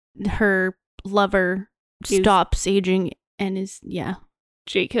her lover stops aging and is,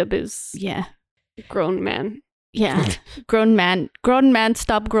 Jacob is a grown man. Yeah. grown man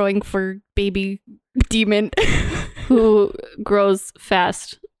stop growing for baby demon. Who grows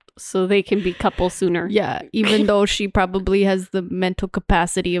fast so they can be couple sooner. Yeah, even though she probably has the mental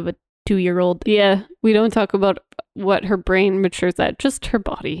capacity of a 2-year-old. Yeah, we don't talk about what her brain matures at, just her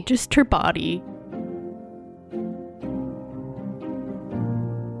body. Just her body.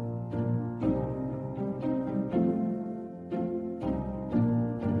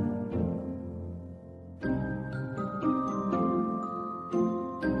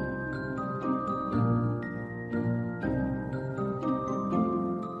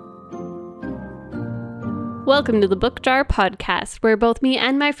 Welcome to the Book Jar Podcast, where both me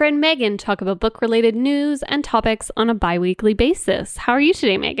and my friend Megan talk about book-related news and topics on a bi-weekly basis. How are you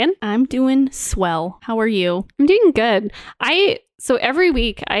today, Megan? I'm doing swell. How are you? I'm doing good. So every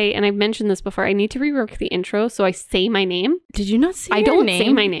week, and I've mentioned this before, I need to rework the intro so I say my name. Did you not say your name? I don't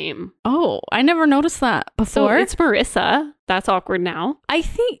say my name. Oh, I never noticed that before. So it's Marissa. That's awkward now. I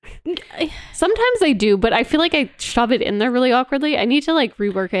think... Sometimes I do, but I feel like I shove it in there really awkwardly. I need to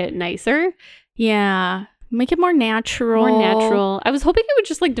rework it nicer. Yeah. Make it more natural. I was hoping it would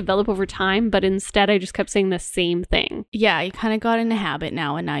just develop over time, but instead I just kept saying the same thing. Yeah, you kind of got in a habit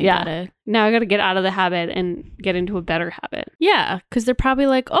now, and now you gotta... Now I gotta get out of the habit and get into a better habit. Yeah, because they're probably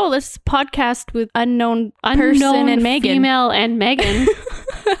like, oh, this podcast with unknown person and Megan. Female and Megan.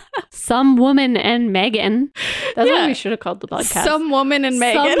 Some woman and Megan. That's what we should have called the podcast. Some woman and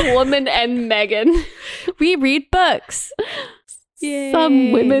Megan. Some woman and Megan. We read books. Yay.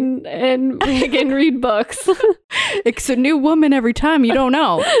 Some women and Megan read books. It's a new woman every time. You don't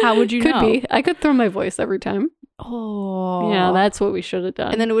know. How would you know? Could be. I could throw my voice every time. Oh. Yeah, that's what we should have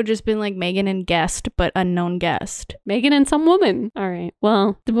done. And then it would just been like Megan and guest, but unknown guest. Megan and some woman. All right.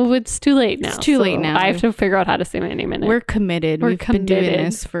 Well, it's too late now. It's too late now. I have to figure out how to say my name in it. We're committed. We've been doing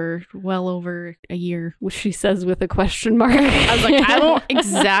this for well over a year. Which she says with a question mark. I was like, I don't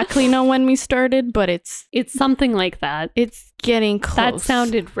exactly know when we started, but it's something like that. It's getting close. That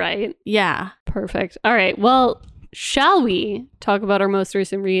sounded right. Yeah. Perfect. All right. Well, shall we talk about our most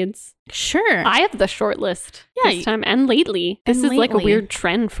recent reads? Sure. I have the short list this time and lately. This is like a weird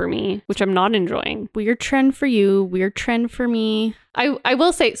trend for me, which I'm not enjoying. Weird trend for you. Weird trend for me. I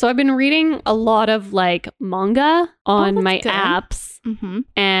will say, so I've been reading a lot of manga on my apps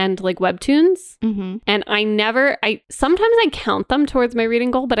and webtoons. And sometimes I count them towards my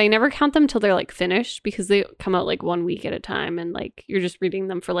reading goal, but I never count them till they're finished because they come out 1 week at a time and you're just reading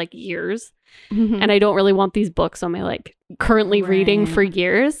them for years. And I don't really want these books on my currently reading for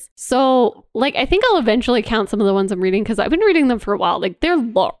years. So I think I'll eventually count some of the ones I'm reading because I've been reading them for a while. They're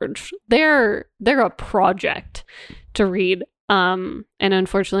large. They're a project to read. And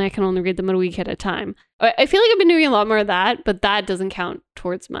unfortunately I can only read them a week at a time. I feel like I've been doing a lot more of that, but that doesn't count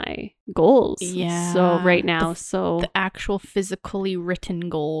towards my goals. Yeah. So right now, the actual physically written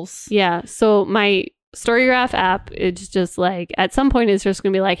goals. Yeah. So my Storygraph app, it's just at some point it's just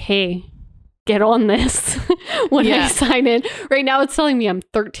going to be hey, get on this when I sign in. Right now it's telling me I'm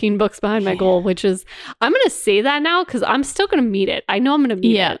 13 books behind my goal, which is, I'm going to say that now because I'm still going to meet it. I know I'm going to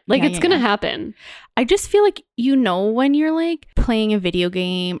meet it. It's going to happen. I just feel when you're playing a video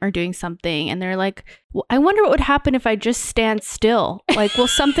game or doing something and they're well, I wonder what would happen if I just stand still. Will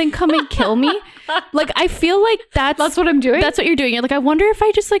something come and kill me? I feel that's what I'm doing. That's what you're doing. You're I wonder if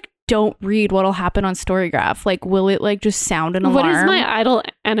I just don't read what'll happen on Storygraph. Will it just sound an alarm? What is my idle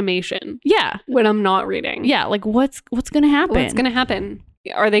animation? Yeah. When I'm not reading. Yeah. What's going to happen? What's going to happen?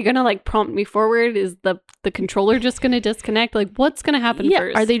 Are they going to prompt me forward? Is the controller just going to disconnect? What's going to happen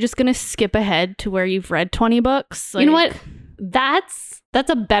first? Are they just going to skip ahead to where you've read 20 books? You know what? That's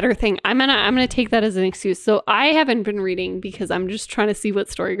a better thing. I'm gonna take that as an excuse. So I haven't been reading because I'm just trying to see what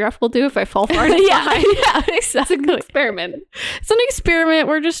Storygraph will do if I fall far enough. Yeah, exactly. It's an experiment. It's an experiment.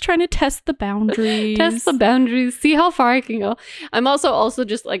 We're just trying to test the boundaries. See how far I can go. I'm also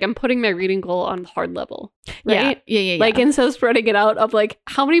just I'm putting my reading goal on hard level. Right? Yeah. Instead of spreading it out of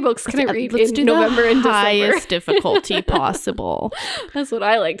how many books can I read in November and December? Highest difficulty possible. That's what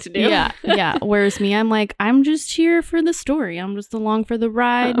I like to do. Yeah. Whereas me, I'm just here for the story. I'm just along for the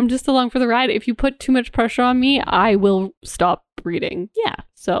ride. If you put too much pressure on me, I will stop reading. Yeah.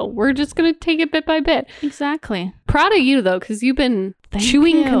 So we're just going to take it bit by bit. Exactly. Proud of you, though, because you've been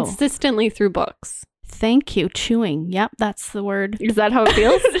chewing consistently through books. Thank you. Chewing. Yep, that's the word. Is that how it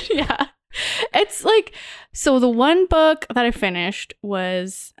feels? Yeah. It's so the one book that I finished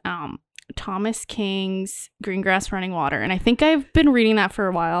was Thomas King's Green Grass Running Water. And I think I've been reading that for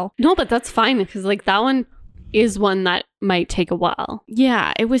a while. No, but that's fine because that one, is one that might take a while.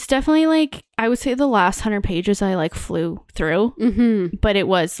 Yeah, it was definitely like, I would say the last 100 pages I like flew through. Mm-hmm. But it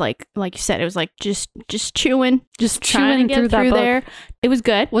was like you said, it was like just chewing, trying to get through there. It was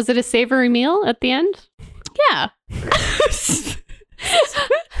good. Was it a savory meal at the end? Yeah.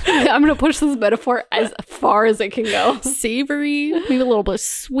 I'm going to push this metaphor as far as it can go. Savory, maybe a little bit of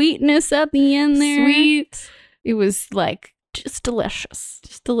sweetness at the end there. Sweet. It was like just delicious.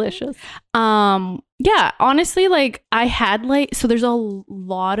 Just delicious. Yeah, honestly, like I had like, so there's a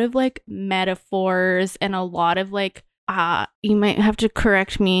lot of like metaphors and a lot of like, you might have to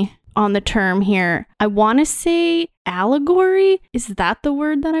correct me on the term here. I want to say allegory. Is that the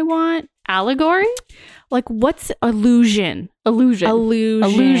word that I want? Allegory? Like what's illusion?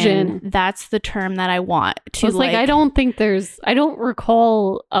 Illusion. That's the term that I want to like I don't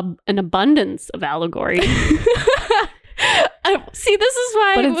recall an abundance of allegory. See, this is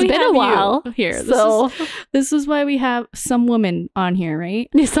why, but it's been a while here. So this is why we have some woman on here, right?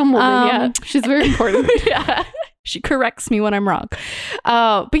 Some woman, yeah. She's very important. Yeah. She corrects me when I'm wrong.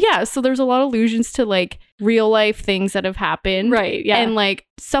 But yeah, so there's a lot of allusions to like real life things that have happened. Right. Yeah. And like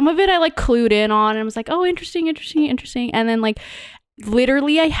some of it I like clued in on and I was like, oh, interesting. And then like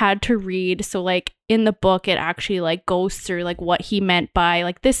literally I had to read. So like in the book, it actually like goes through like what he meant by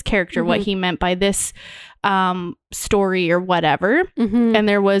like this character, what he meant by this story or whatever. And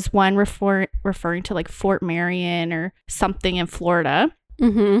there was one referring to like Fort Marion or something in Florida.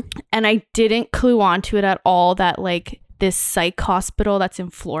 And I didn't clue onto it at all that like this psych hospital that's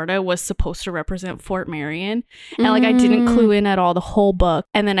in Florida was supposed to represent Fort Marion. And like I didn't clue in at all the whole book.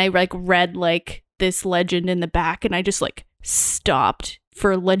 And then I like read like this legend in the back and I just like stopped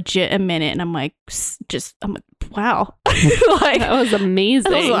for legit a minute and I'm like wow. Like that was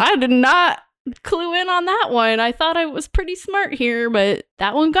amazing. I did not clue in on that one. I thought I was pretty smart here, but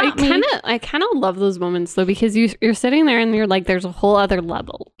that one got me. I kind of love those moments though, because you're sitting there and you're like, there's a whole other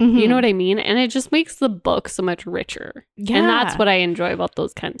level. You know what I mean? And it just makes the book so much richer. Yeah. And that's what I enjoy about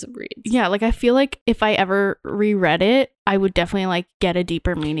those kinds of reads. Yeah, like I feel like if I ever reread it, I would definitely like get a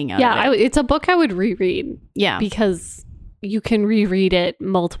deeper meaning out of it. It's a book I would reread. Yeah. Because you can reread it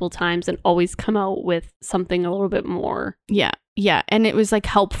multiple times and always come out with something a little bit more. Yeah. Yeah. And it was like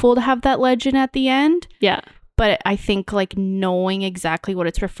helpful to have that legend at the end. Yeah. But I think like knowing exactly what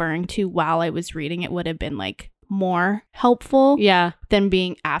it's referring to while I was reading it would have been like more helpful. Yeah. Than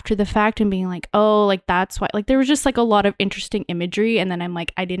being after the fact and being like, oh, like that's why. Like there was just like a lot of interesting imagery. And then I'm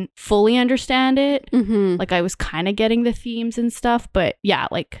like, I didn't fully understand it. Like I was kind of getting the themes and stuff. But yeah,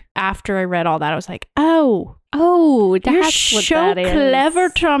 like after I read all that, I was like, oh, that's what that is. Clever,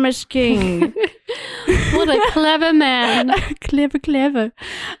 Thomas King. What a clever man. Clever.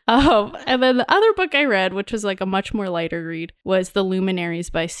 And then the other book I read, which was like a much more lighter read, was The Luminaries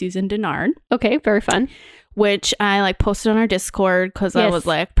by Susan Dennard. Okay, very fun. Which I like posted on our Discord because I was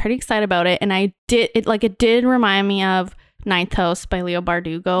like pretty excited about it. And it did remind me of Ninth House by Leo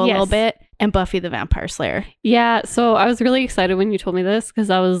Bardugo a little bit and Buffy the Vampire Slayer. Yeah, so I was really excited when you told me this because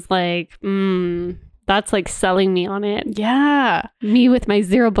I was like, that's like selling me on it. Yeah. Me with my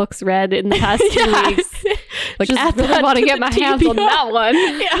 0 books read in the past 2 weeks. Like, just really want to get my hands on that one.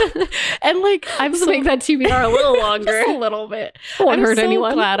 Yeah. And like, I'm just make that TBR a little longer. Just a little bit. Won't hurt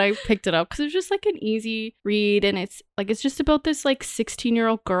anyone. I'm glad I picked it up because it's just like an easy read. And it's just about this like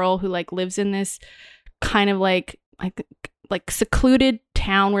 16-year-old girl who like lives in this kind of like secluded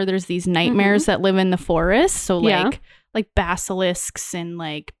town where there's these nightmares that live in the forest. So like basilisks and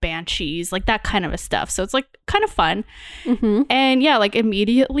like banshees, like that kind of a stuff. So it's like kind of fun. And yeah, like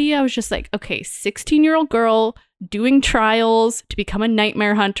immediately I was just like, okay, 16-year-old girl doing trials to become a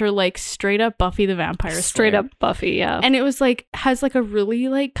nightmare hunter, like straight up Buffy the Vampire Slayer. Straight up Buffy, yeah. And it was like, has like a really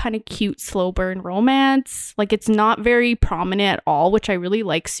like kind of cute slow burn romance. Like it's not very prominent at all, which I really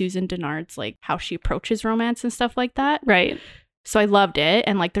like Susan Dennard's like how she approaches romance and stuff like that. Right. So I loved it.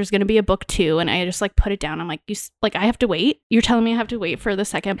 And like, there's going to be a book 2. And I just like put it down. I'm like, I have to wait. You're telling me I have to wait for the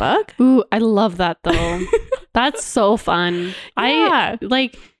second book? Ooh, I love that though. That's so fun. Yeah. I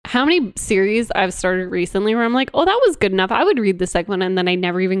like how many series I've started recently where I'm like, oh, that was good enough. I would read the second one and then I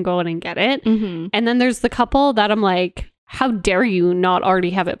never even go in and get it. And then there's the couple that I'm like, how dare you not already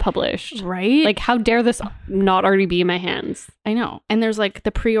have it published? Right? Like, how dare this not already be in my hands? I know. And there's like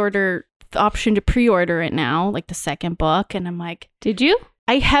the option to pre-order it now, like the second book. And I'm like, did you?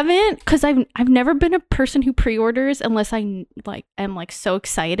 I haven't, because I've never been a person who pre-orders unless I like am like so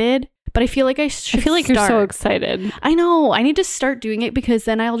excited. But I feel like I should. I feel like you're so excited. I know. I need to start doing it because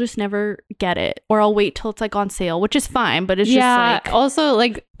then I'll just never get it, or I'll wait till it's like on sale, which is fine. But it's just like also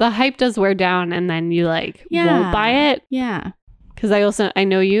like the hype does wear down, and then you like won't buy it. Yeah. Because I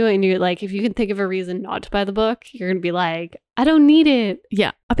know you, and you're like, if you can think of a reason not to buy the book, you're going to be like, I don't need it.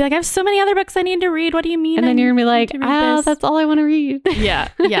 Yeah. I'll be like, I have so many other books I need to read. What do you mean? And then you're going to be like, that's all I want to read. Yeah.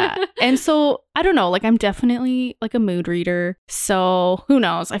 Yeah. And so I don't know, like I'm definitely like a mood reader. So who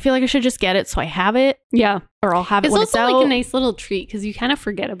knows? I feel like I should just get it so I have it. Yeah. Or I'll have it when it's out. It's also like a nice little treat because you kind of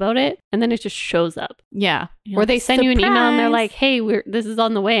forget about it and then it just shows up. Yeah. Or they send you an email and they're like, hey, this is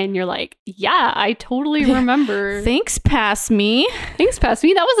on the way. And you're like, yeah, I totally remember. Thanks, pass me. Thanks, pass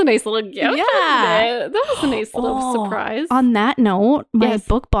me. That was a nice little gift. Yeah. That was a nice little surprise. On that note, my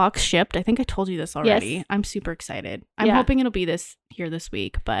book box shipped. I think I told you this already. Yes. I'm super excited. I'm hoping it'll be this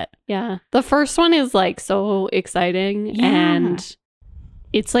week, but yeah. The first one is like so exciting and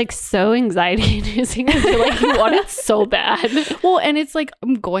it's like so anxiety inducing. I feel like you want it so bad. Well, and it's like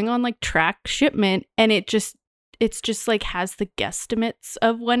I'm going on like track shipment and it's just like has the guesstimates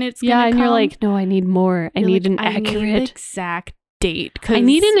of when it's gonna and come. You're like, no, I need more. I need an accurate need the exact date. I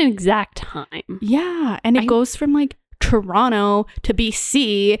need an exact time. Yeah. And it goes from like Toronto to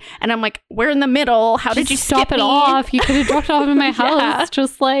BC and I'm like, we're in the middle. How did you stop it off? You could have dropped it off in my house.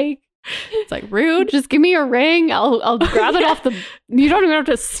 Just like, it's like rude. Just give me a ring. I'll grab it off the. You don't even have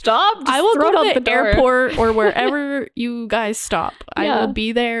to stop. Just I will throw go it to out the airport or wherever you guys stop. Yeah. I will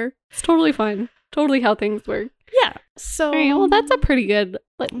be there. It's totally fine. Totally how things work. Yeah. So all right, well, that's a pretty good.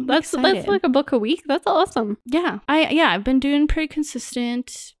 That's like a book a week. That's awesome. Yeah. I've been doing pretty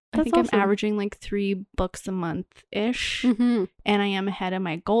consistent. I think awesome. I'm averaging like 3 books a month ish, mm-hmm. and I am ahead of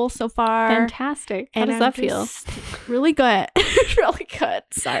my goal so far. Fantastic. How does that feel? Really good. Really good.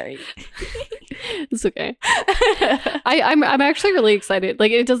 Sorry. It's okay. I'm actually really excited.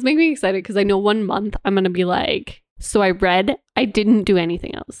 Like it does make me excited because I know 1 month I'm gonna be like, so I read. I didn't do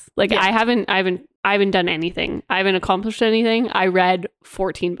anything else. Like I haven't done anything. I haven't accomplished anything. I read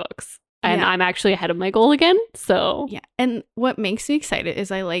 14 books. And I'm actually ahead of my goal again. So yeah. And what makes me excited is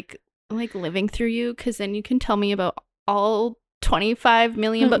I like living through you because then you can tell me about all 25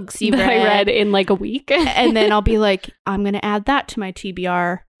 million books you've read. I read in like a week. And then I'll be like, I'm going to add that to my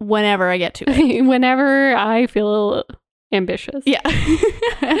TBR whenever I get to it. Whenever I feel ambitious. Yeah.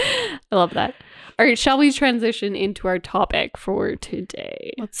 I love that. All right. Shall we transition into our topic for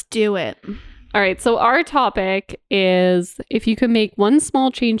today? Let's do it. All right, so our topic is if you could make one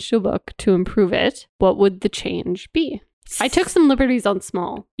small change to a book to improve it, what would the change be? I took some liberties on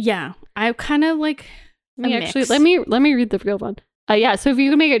small. Yeah, I kind of like. Let me read the real one. So if you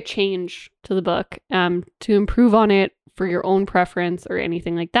could make a change to the book, to improve on it for your own preference or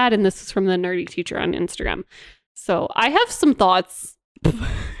anything like that, and this is from the Nerdy Teacher on Instagram. So I have some thoughts.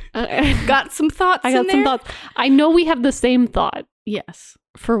 Got some thoughts. I got some thoughts. I know we have the same thought. Yes,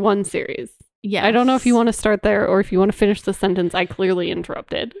 for one series. Yeah, I don't know if you want to start there or if you want to finish the sentence. I clearly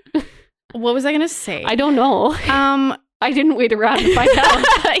interrupted. What was I going to say? I don't know. I didn't wait around to find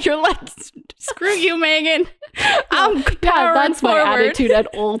out. You're like, screw you, Megan. I'm that's forward. My attitude at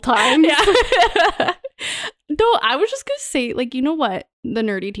all times. Yeah. No, I was just going to say, like, you know what? The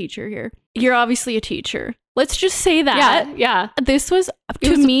nerdy teacher here. You're obviously a teacher. Let's just say that. Yeah. This was,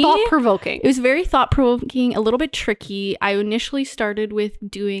 to me, thought-provoking. It was very thought-provoking, a little bit tricky. I initially started with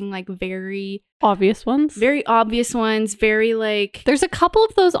doing like very obvious ones. Very obvious ones. Very like... There's a couple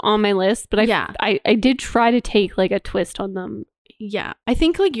of those on my list, but I did try to take like a twist on them. Yeah. I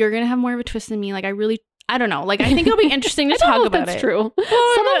think like you're going to have more of a twist than me. Like I don't know. Like, I think it'll be interesting to talk about that's it. True.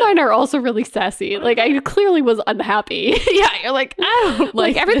 Some of mine are also really sassy. Like, I clearly was unhappy. Yeah, you're like, I don't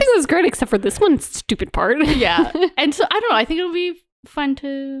like everything was great except for this one stupid part. Yeah. And so, I don't know. I think it'll be fun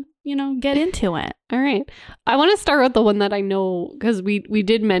to, get into it. All right. I want to start with the one that I know because we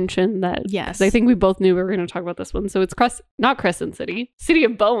did mention that. Yes. I think we both knew we were going to talk about this one. So it's not Crescent City. City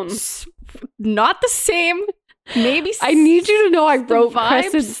of Bones. Not the same. Maybe I need you to know I wrote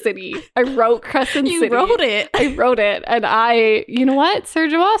Crescent City. I wrote Crescent City. You wrote it. I wrote it. And you know what,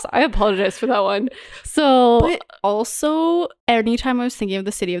 Sergio Moss? I apologize for that one. But also, anytime I was thinking of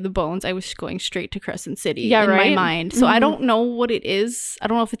the City of the Bones, I was going straight to Crescent City in my mind. So I don't know what it is. I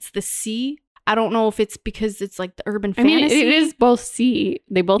don't know if it's the sea. I don't know if it's because it's like the urban fantasy. I mean, it is both sea.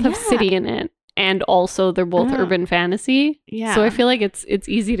 They both have city in it. And also they're both urban fantasy. Yeah. So I feel like it's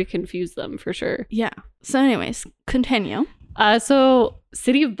easy to confuse them for sure. Yeah. So anyways, continue. So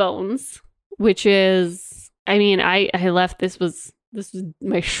City of Bones, which is, I mean, I left, this was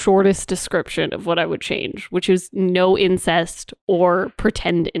my shortest description of what I would change, which is no incest or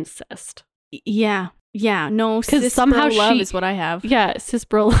pretend incest. Yeah. Yeah. No, because somehow love is what I have. Yeah. Cis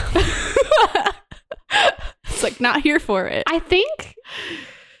bro love. It's like not here for it. I think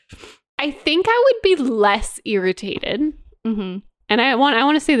I would be less irritated, and I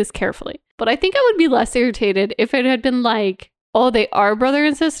want to say this carefully, but I think I would be less irritated if it had been like oh, they are brother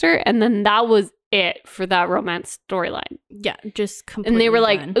and sister. And then that was it for that romance storyline. Yeah, just completely. And they were done.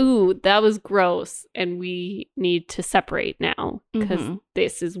 like, ooh, that was gross. And we need to separate now because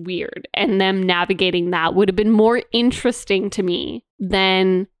this is weird. And them navigating that would have been more interesting to me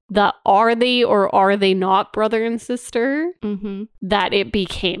than the are they or are they not brother and sister that it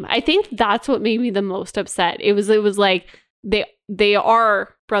became. I think that's what made me the most upset. It was like they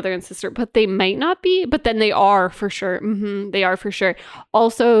are brother and sister, but they might not be, but then they are for sure. They are for sure.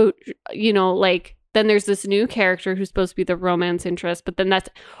 Also, you know, like then there's this new character who's supposed to be the romance interest, but then that's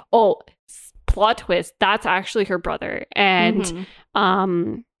plot twist, that's actually her brother. And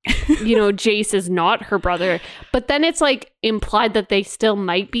you know, Jace is not her brother, but then it's like implied that they still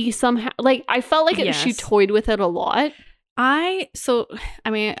might be somehow. Like I felt like she toyed with it a lot. I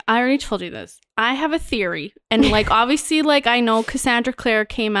already told you this. I have a theory. And like, obviously, like I know Cassandra Clare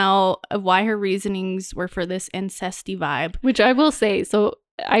came out of why her reasonings were for this incesty vibe. Which I will say, so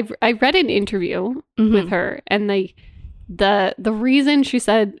I read an interview with her, and the reason she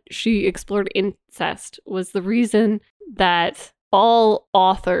said she explored incest was the reason that all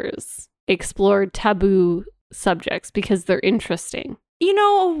authors explored taboo subjects because they're interesting. You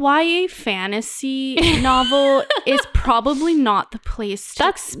know, a YA fantasy novel is probably not the place to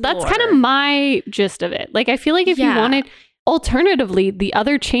explore. That's kind of my gist of it. Like, I feel like if you wanted, alternatively, the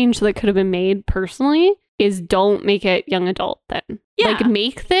other change that could have been made personally is don't make it young adult then. Yeah. Like,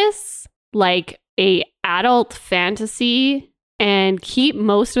 make this like a adult fantasy and keep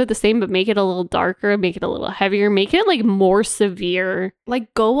most of it the same, but make it a little darker, make it a little heavier, make it like more severe.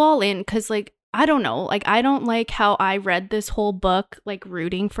 Like, go all in, because like, I don't know. Like, I don't like how I read this whole book, like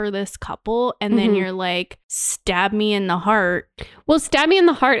rooting for this couple. And then you're like, stab me in the heart. Well, stab me in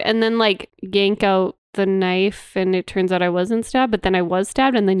the heart and then like yank out the knife. And it turns out I wasn't stabbed, but then I was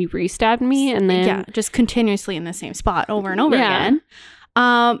stabbed. And then you re-stabbed me. And then. Yeah, just continuously in the same spot over and over again.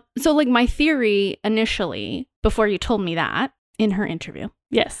 So like my theory initially, before you told me that in her interview.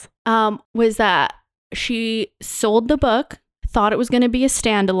 Yes. Was that she sold the book, thought it was going to be a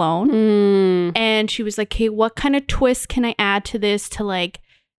standalone, and she was like, hey, what kind of twist can I add to this to like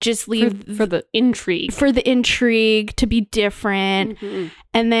just leave for the intrigue to be different.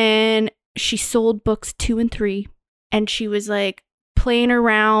 And then she sold books 2 and 3, and she was like playing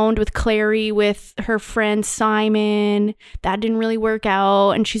around with Clary with her friend Simon. That didn't really work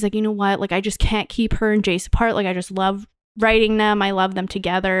out, and she's like, you know what, like I just can't keep her and Jace apart. Like I just love writing them, I love them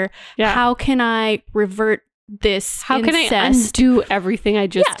together. How can I revert this? How can I undo everything I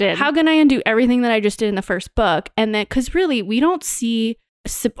just did? How can I undo everything that I just did in the first book? And then, because really, we don't see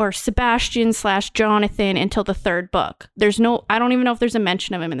Sebastian / Jonathan until the 3rd book. I don't even know if there's a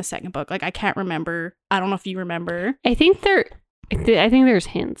mention of him in the 2nd book. Like, I can't remember. I don't know if you remember. I think there's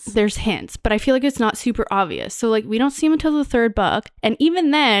hints. There's hints, but I feel like it's not super obvious. So, like, we don't see him until the 3rd book. And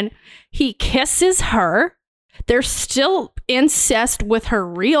even then, he kisses her. There's still incest with her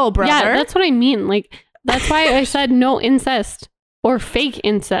real brother. Yeah, that's what I mean. Like, that's why I said no incest or fake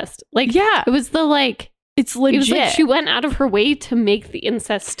incest. Like, yeah, it was the like, it's legit. It was like she went out of her way to make the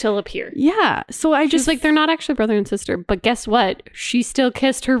incest still appear. Yeah. So I just like, they're not actually brother and sister, but guess what? She still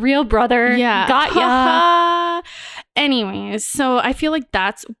kissed her real brother. Yeah. Got ya. Anyways, so I feel like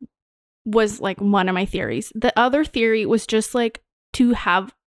was like one of my theories. The other theory was just like to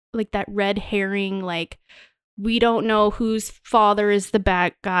have like that red herring, like, we don't know whose father is the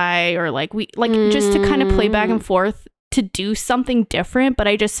bad guy, or like just to kind of play back and forth to do something different. But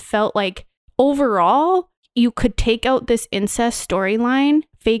I just felt like overall you could take out this fake incest storyline,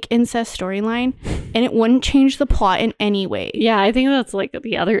 and it wouldn't change the plot in any way. Yeah, I think that's like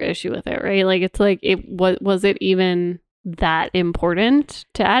the other issue with it, right? Like, it's like, was it even that important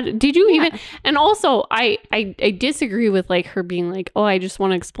to add? Did you even? And also I disagree with like her being like, oh, I just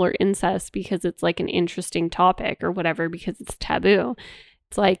want to explore incest because it's like an interesting topic or whatever, because it's taboo.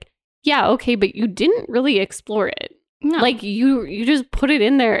 It's like, yeah, okay, but you didn't really explore it. No. Like, you just put it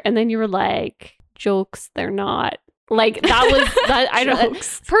in there, and then you were like, jokes, they're not. Like, that was that. I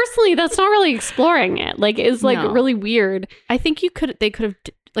don't personally, that's not really exploring it. Like, it's like really weird. I think she could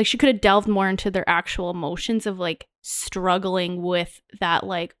have delved more into their actual emotions of like struggling with that,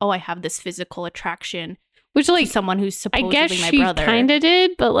 like, oh, I have this physical attraction, which like someone who's supposedly I guess my brother. She kind of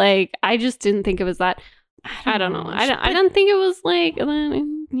did, but like, I just didn't think it was that. I don't know. I don't think it was like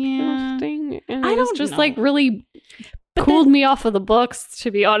interesting. And I don't just know. Like really cooled me off of the books, to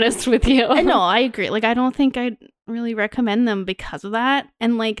be honest with you. No, I agree. Like, I don't think I'd really recommend them because of that.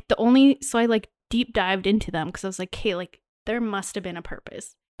 And like so I like deep dived into them because I was like, hey, like there must have been a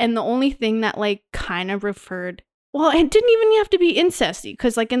purpose. And the only thing that like kind of referred, well, it didn't even have to be incesty,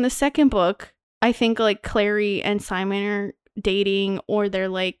 because like in the 2nd book, I think like Clary and Simon are dating or they're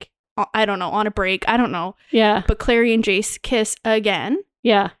like, I don't know, on a break. I don't know. Yeah. But Clary and Jace kiss again.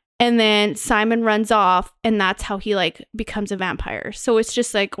 Yeah. And then Simon runs off, and that's how he like becomes a vampire. So it's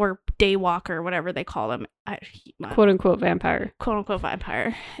just like, or daywalker, whatever they call him. Quote unquote vampire. Quote unquote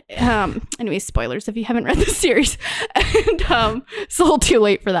vampire. Anyways, spoilers if you haven't read the series. And it's a little too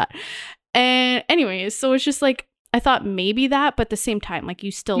late for that. And anyways, so it's just like, I thought maybe that, but at the same time, like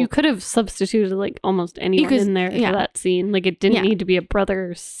you could have substituted like almost anyone in there for that scene. Like it didn't need to be a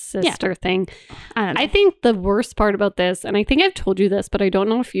brother sister thing. I don't know. I think the worst part about this, and I think I've told you this, but I don't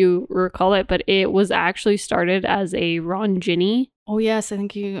know if you recall it, but it was actually started as a Ron Ginny. Oh yes, I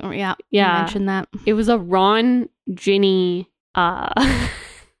think you mentioned that. It was a Ron Ginny fanfic.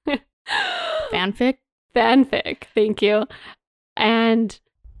 Thank you. And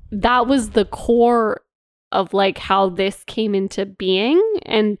that was the core of like how this came into being.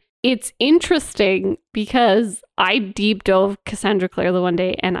 And it's interesting because I deep dove Cassandra Clare the one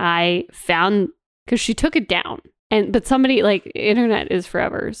day and I found, because she took it down, but somebody, like, internet is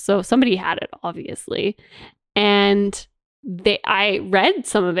forever, so somebody had it obviously, and I read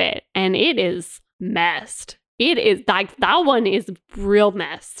some of it and it is messed. It is like, that one is real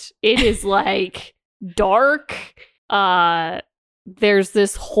messed. It is like dark. There's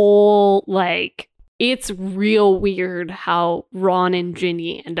this whole like, it's real weird how Ron and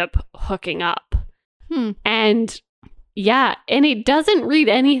Ginny end up hooking up. And yeah, and it doesn't read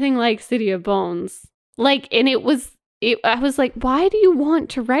anything like City of Bones. Like, and I was like, why do you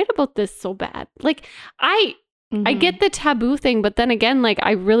want to write about this so bad? Like, I get the taboo thing, but then again, like,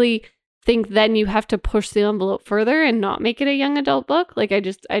 I really think then you have to push the envelope further and not make it a young adult book. Like, I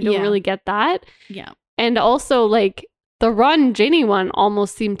don't really get that. Yeah. And also, like, the Ron and Ginny one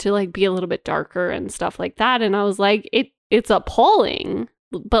almost seemed to like be a little bit darker and stuff like that. And I was like, it's appalling.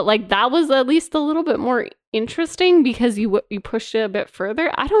 But like, that was at least a little bit more interesting because you pushed it a bit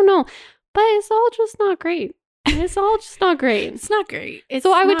further. I don't know. But it's all just not great. It's all just not great. It's not great.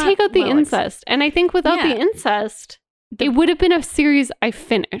 So I would take out the incest. And I think without the incest, it would have been a series I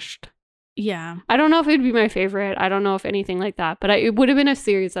finished. Yeah. I don't know if it would be my favorite. I don't know if anything like that. But it would have been a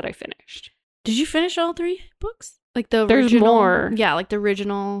series that I finished. Did you finish all 3 books? Like the There's original, more. Yeah, like the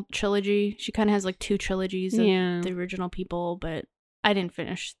original trilogy. She kind of has like 2 trilogies of the original people, but I didn't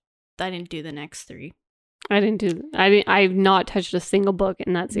finish. I didn't do the next 3. I've not touched a single book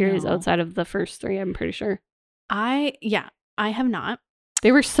in that series outside of the first 3, I'm pretty sure. I have not.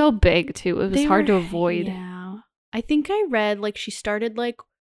 They were so big too. It was hard to avoid. Yeah. I think I read, like, she started like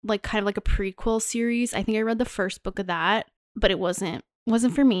kind of like a prequel series. I think I read the first book of that, but it wasn't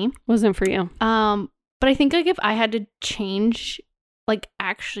for me. Wasn't for you. But I think, like, if I had to change, like,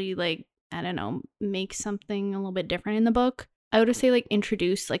 actually, like, I don't know, make something a little bit different in the book, I would have say, like,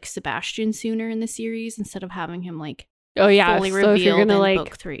 introduce, like, Sebastian sooner in the series instead of having him, like, fully revealed in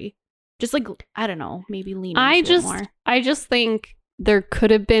book 3. Just, like, I don't know, maybe lean into it more. I just think there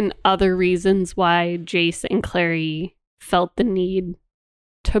could have been other reasons why Jace and Clary felt the need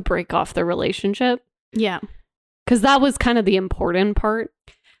to break off the relationship. Yeah. Because that was kind of the important part.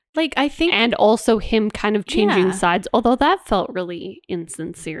 Like, I think... And also him kind of changing sides. Although that felt really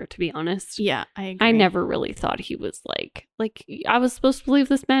insincere, to be honest. Yeah, I agree. I never really thought he was like, I was supposed to believe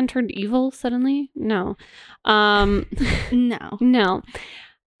this man turned evil suddenly? No. No.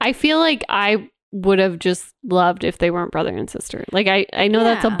 I feel like I would have just loved if they weren't brother and sister. Like, I know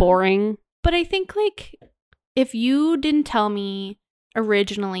that's a boring... But I think, like, if you didn't tell me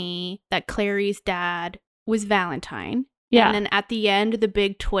originally that Clary's dad was Valentine... Yeah. And then at the end, the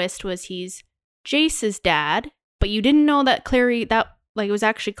big twist was he's Jace's dad, but you didn't know that it was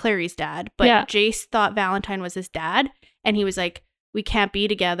actually Clary's dad. But Jace thought Valentine was his dad. And he was like, we can't be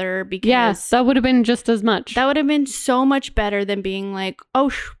together because... Yes, that would have been just as much. That would have been so much better than being like,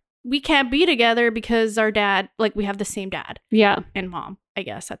 oh, we can't be together because our dad, like, we have the same dad. Yeah. And mom, I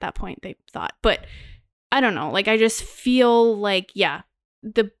guess, at that point they thought. But I don't know. Like, I just feel like,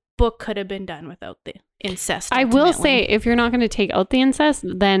 the book could have been done without the incest. I will say, if you're not going to take out the incest,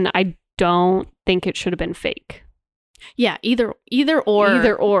 then I don't think it should have been fake. Yeah, either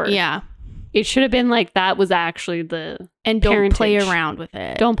or. Yeah. It should have been like that was actually the and don't parentage. play around with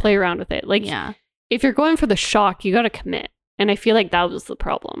it. Don't play around with it. Like, if you're going for the shock, you got to commit. And I feel like that was the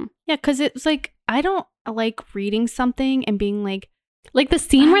problem. Yeah, because it's like, I don't like reading something and being like the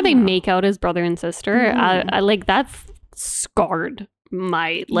scene where they make out as brother and sister. I like, that's scarred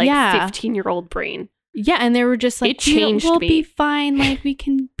my 15-year-old brain. Yeah, and they were just like, it changed we'll me. Be fine, like, we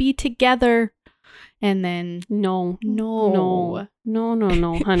can be together. And then no, honey.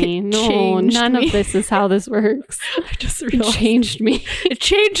 No, none of this is how this works. I just realized it changed me. It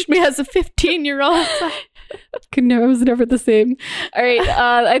changed me as a 15-year-old. I was never the same. All right,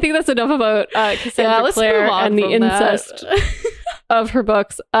 I think that's enough about Cassandra Clare and the incest of her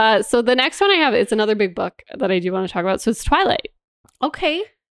books. So the next one I have is another big book that I do want to talk about. So it's Twilight. Okay.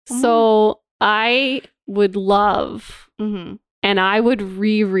 So I would love, and I would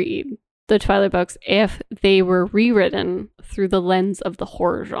reread the Twilight books if they were rewritten through the lens of the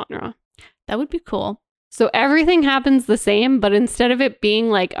horror genre. That would be cool. So everything happens the same, but instead of it being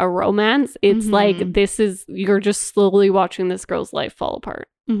like a romance, it's like you're just slowly watching this girl's life fall apart.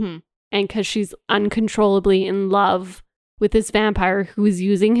 And because she's uncontrollably in love with this vampire who is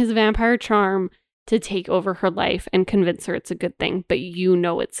using his vampire charm to take over her life and convince her it's a good thing, but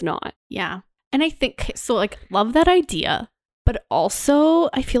it's not. Yeah. And I think, so like, love that idea. But also,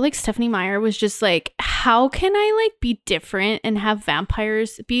 I feel like Stephanie Meyer was just like, how can I like be different and have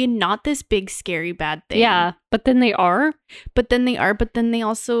vampires be not this big, scary, bad thing? Yeah, but then they are. But then they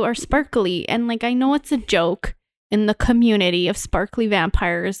also are sparkly. And like, I know it's a joke in the community of sparkly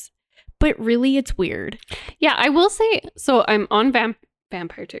vampires, but really it's weird. Yeah, I will say, so I'm on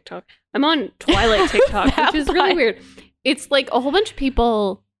vampire TikTok. I'm on Twilight TikTok, which is really weird. It's like a whole bunch of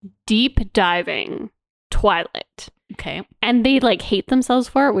people deep diving Twilight. Okay. And they like hate themselves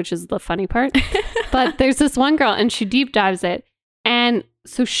for it, which is the funny part. But there's this one girl and she deep dives it. And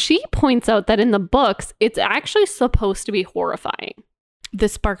so she points out that in the books, it's actually supposed to be horrifying. The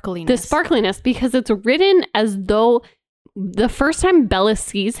sparkliness. Because it's written as though the first time Bella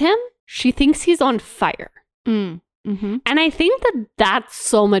sees him, she thinks he's on fire. And I think that that's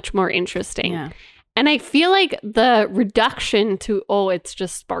so much more interesting. Yeah. And I feel like the reduction to, it's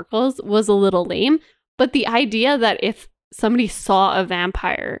just sparkles was a little lame. But the idea that if somebody saw a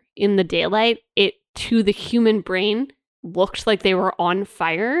vampire in the daylight, it to the human brain looked like they were on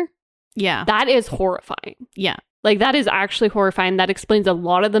fire. Yeah. That is horrifying. Yeah. Like that is actually horrifying. That explains a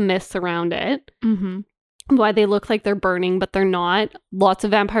lot of the myths around it. Why they look like they're burning, but they're not. Lots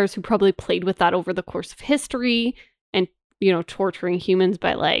of vampires who probably played with that over the course of history and, torturing humans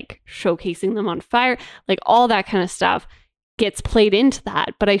by like showcasing them on fire, like all that kind of stuff gets played into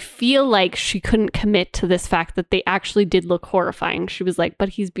that. But I feel like she couldn't commit to this fact that they actually did look horrifying. She was like, but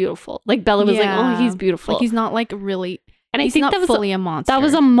he's beautiful. Like Bella was like, oh, he's beautiful. Like he's not like really, and I think not that was fully a monster. That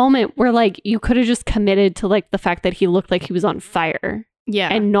was a moment where like you could have just committed to like the fact that he looked like he was on fire. Yeah.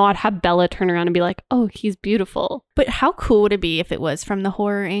 And not have Bella turn around and be like, oh, he's beautiful. But how cool would it be if it was from the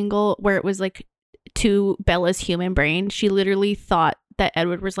horror angle where it was like to Bella's human brain, she literally thought that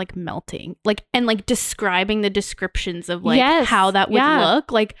Edward was like melting, like, and like describing the descriptions of like how that would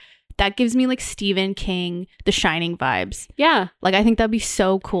look. Like that gives me like Stephen King, The Shining vibes. Yeah. Like I think that'd be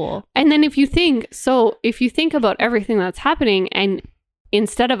so cool. And then if you think about everything that's happening, and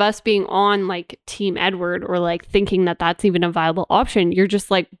instead of us being on like Team Edward or like thinking that that's even a viable option, you're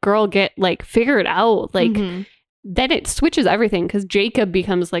just like, girl, get like figure it out. Like then it switches everything, because Jacob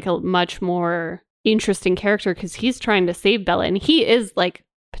becomes like a much more interesting character because he's trying to save Bella, and he is like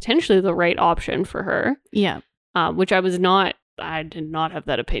potentially the right option for her. Yeah. Which I did not have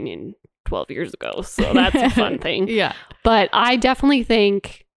that opinion 12 years ago. So that's a fun thing. Yeah. But I definitely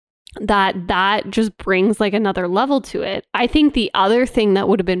think that just brings like another level to it. I think the other thing that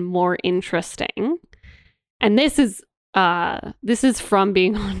would have been more interesting, and this is from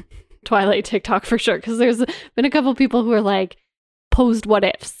being on Twilight TikTok for sure, because there's been a couple people who are like posed what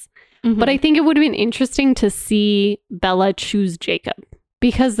ifs. But I think it would have been interesting to see Bella choose Jacob,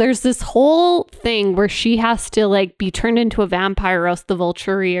 because there's this whole thing where she has to like be turned into a vampire or else the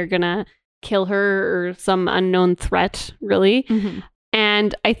Volturi are gonna kill her, or some unknown threat, really.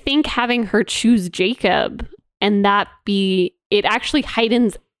 And I think having her choose Jacob and it actually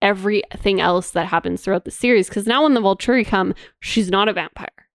heightens everything else that happens throughout the series, because now when the Volturi come, she's not a vampire.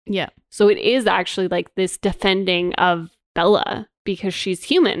 Yeah. So it is actually like this defending of Bella, because she's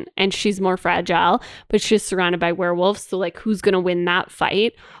human and she's more fragile, but she's surrounded by werewolves. So like, who's going to win that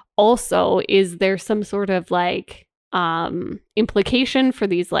fight? Also, is there some sort of like implication for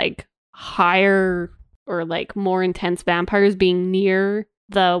these like higher or like more intense vampires being near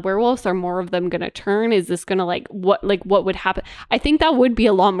the werewolves? Are more of them going to turn? Is this going to what would happen? I think that would be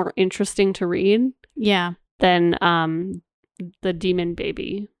a lot more interesting to read. Yeah. Than the demon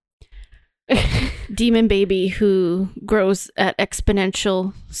baby. Demon baby who grows at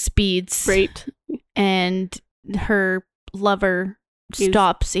exponential speeds. Right. And her lover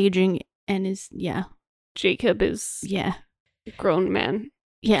stops aging and is, Jacob is a grown man.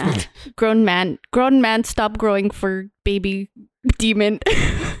 Yeah. grown man stop growing for baby demon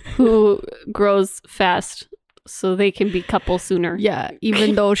who grows fast so they can be couple sooner. Yeah,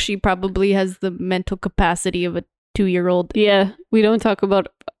 even though she probably has the mental capacity of a 2-year-old. Yeah, we don't talk about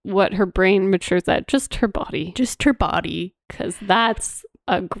what her brain matures at, just her body. Just her body. Because that's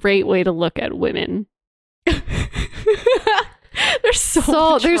a great way to look at women. There's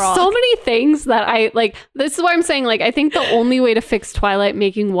so many things that I like. This is why I'm saying, like, I think the only way to fix Twilight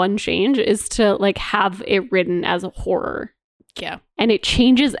making one change is to like have it written as a horror. Yeah. And it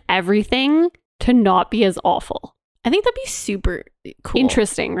changes everything to not be as awful. I think that'd be super cool.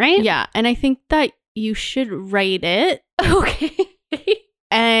 Interesting, right? Yeah. And I think that you should write it. Okay.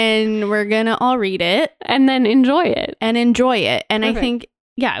 And we're gonna all read it. And then enjoy it. And Perfect. I think,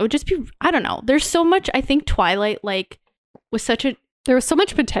 yeah, it would just be, I don't know. There's so much, I think Twilight, like, was there was so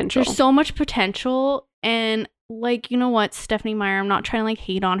much potential. There's so much potential. And, like, you know what, Stephanie Meyer, I'm not trying to, like,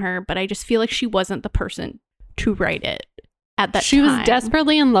 hate on her, but I just feel like she wasn't the person to write it at that time. She was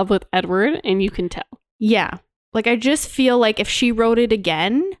desperately in love with Edward, and you can tell. Yeah. Like, I just feel like if she wrote it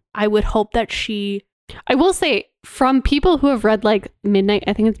again, I would hope that I will say, from people who have read, like,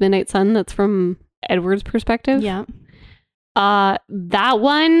 Midnight Sun, that's from Edward's perspective. Yeah. That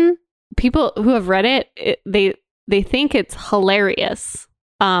one, people who have read it, they think it's hilarious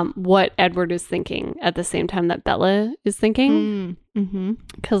what Edward is thinking at the same time that Bella is thinking.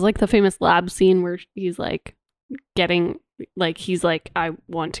 Because, like, the famous lab scene where he's, like, he's like, I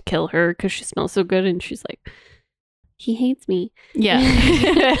want to kill her because she smells so good. And she's like, he hates me.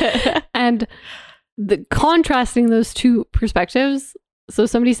 Yeah. And the contrasting those two perspectives. So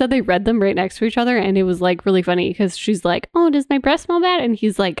somebody said they read them right next to each other, and it was like really funny because she's like, oh, does my breast smell bad? And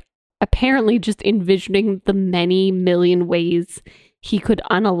he's like, apparently just envisioning the many million ways he could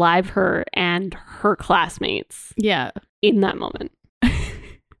unalive her and her classmates. Yeah. In that moment.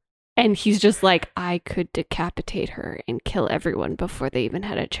 And he's just like, I could decapitate her and kill everyone before they even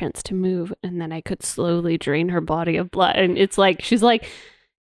had a chance to move. And then I could slowly drain her body of blood. And it's like, she's like,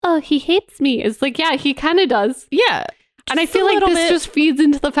 oh, he hates me. It's like, yeah, he kind of does. Yeah. And I feel like this just feeds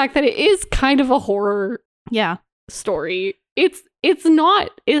into the fact that it is kind of a horror story. It's not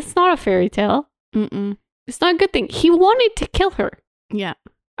a fairy tale. Mm-mm. It's not a good thing. He wanted to kill her. Yeah.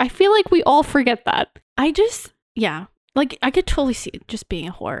 I feel like we all forget that. Like, I could totally see it just being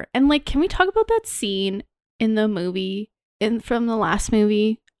a horror. And, like, can we talk about that scene in the movie, from the last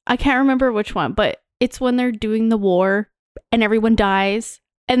movie? I can't remember which one, but it's when they're doing the war and everyone dies.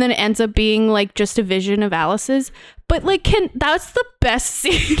 And then it ends up being, like, just a vision of Alice's. But, like, that's the best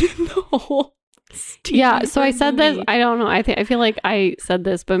scene in the whole Yeah, so I said this, I don't know, I feel like I said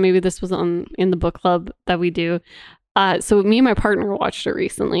this, but maybe this was in the book club that we do. So me and my partner watched it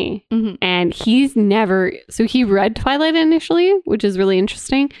recently, and he read Twilight initially, which is really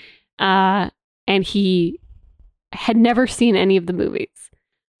interesting, and he had never seen any of the movies.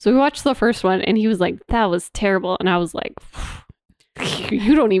 So we watched the first one, and he was like, that was terrible, and I was like,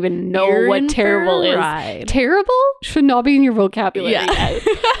 you don't even know what terrible is. Terrible should not be in your vocabulary.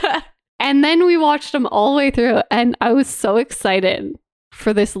 Yeah. And then we watched them all the way through, and I was so excited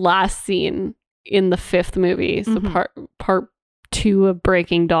for this last scene in the 5th movie, so part 2 of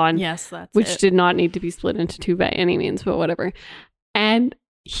Breaking Dawn. Yes, that's which did not need to be split into 2 by any means, but whatever. And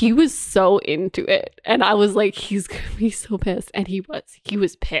he was so into it, and I was like, he's gonna be so pissed, and he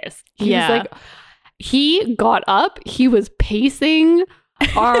was pissed. He was like, he got up, he was pacing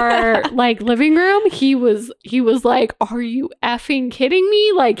our like living room. He was like, are you effing kidding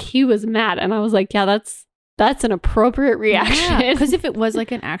me? Like, he was mad, and I was like, yeah, that's an appropriate reaction. Because if it was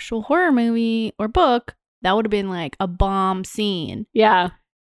like an actual horror movie or book, that would have been like a bomb scene. Yeah.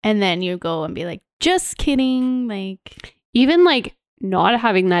 And then you go and be like, just kidding. Like, even like not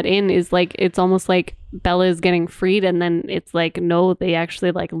having that in is like, it's almost like Bella is getting freed, and then it's like, no, they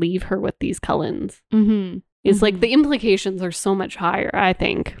actually like leave her with these Cullens. It's like the implications are so much higher, I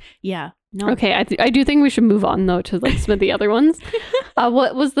think. Yeah. No. Okay, I do think we should move on though to like some of the other ones.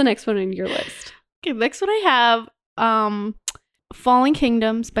 What was the next one in your list? Okay, next one I have Falling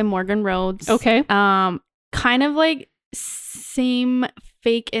Kingdoms by Morgan Rhodes. Okay. Kind of like same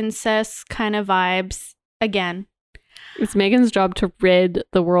fake incest kind of vibes again. It's Megan's job to rid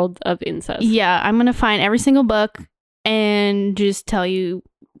the world of incest. Yeah, I'm going to find every single book and just tell you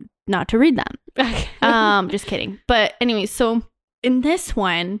not to read them. Just kidding. But anyway, so in this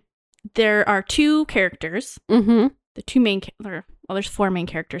one, there are 2 characters. The 2 main, there's 4 main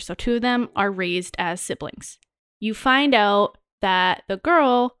characters. So 2 of them are raised as siblings. You find out that the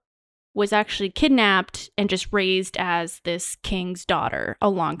girl was actually kidnapped and just raised as this king's daughter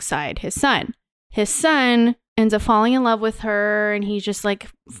alongside his son. His son ends up falling in love with her, and he's just like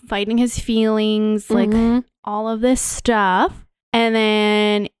fighting his feelings, like all of this stuff. And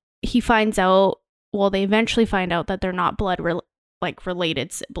then he finds out, well, they eventually find out that they're not blood like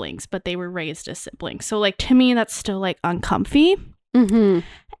related siblings, but they were raised as siblings. So like to me, that's still like uncomfy.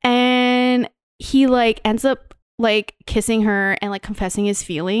 And he like ends up like kissing her and like confessing his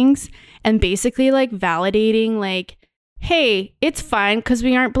feelings and basically like validating like, hey, it's fine because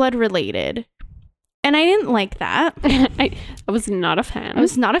we aren't blood related. And I didn't like that. I was not a fan. I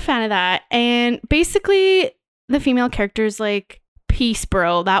was not a fan of that. And basically the female character's like, peace,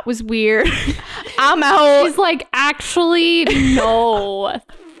 bro. That was weird. I'm out. She's like, actually, no,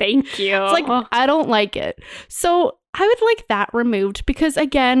 thank you. It's like, I don't like it. So I would like that removed because,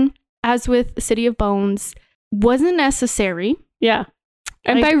 again, as with City of Bones, wasn't necessary. Yeah.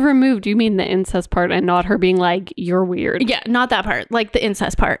 And by removed, you mean the incest part and not her being like, you're weird. Yeah, not that part, like the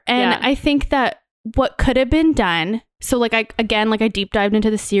incest part. And I think that what could have been done, so like I deep dived into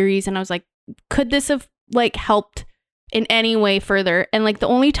the series and I was like, could this have like helped in any way further? And like the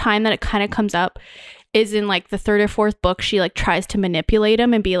only time that it kind of comes up is in like the third or fourth book. She like tries to manipulate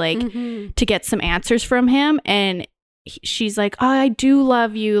him and be like to get some answers from him, and she's like, oh, I do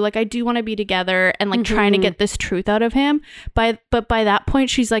love you, like I do want to be together, and like trying to get this truth out of him. But by that point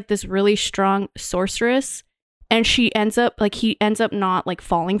she's like this really strong sorceress, and he ends up not like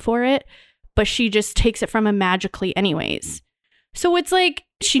falling for it, but she just takes it from him magically anyways. So it's like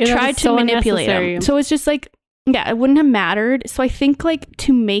she tried to manipulate him. So it's just like, yeah, it wouldn't have mattered. So I think like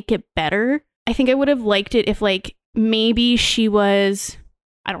to make it better, I think I would have liked it if like maybe she was,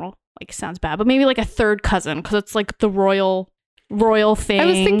 I don't know, like sounds bad, but maybe like a third cousin, because it's like the royal thing. I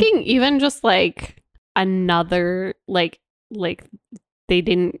was thinking even just like another like they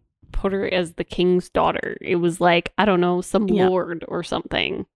didn't put her as the king's daughter. It was like, I don't know, some lord or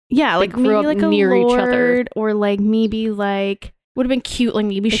something. Yeah, like maybe like near a lord, each other, or like maybe like would have been cute. Like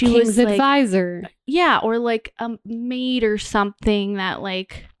maybe she king's was like, advisor. Yeah, or like a maid or something that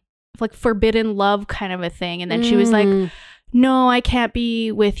like forbidden love kind of a thing. And then she was like, no, I can't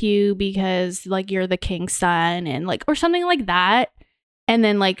be with you because like you're the king's son, and like, or something like that. And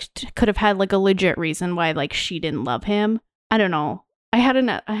then like could have had like a legit reason why like she didn't love him. I don't know. I had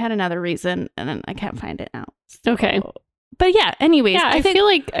another reason, and then I can't find it now. So. Okay. But yeah, anyways, yeah, I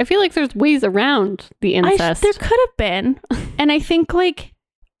feel like there's ways around the incest. There could have been. And I think like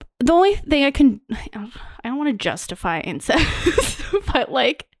the only thing I don't want to justify incest, but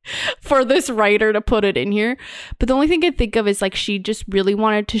like for this writer to put it in here. But the only thing I think of is like she just really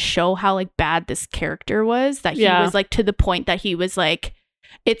wanted to show how like bad this character was, that he was like to the point that he was like,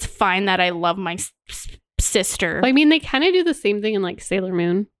 it's fine that I love my sister. Well, I mean, they kind of do the same thing in like Sailor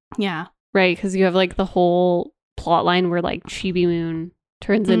Moon. Yeah. Right. Because you have like the whole plot line where like Chibi Moon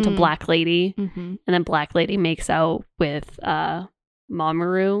turns into Black Lady, and then Black Lady makes out with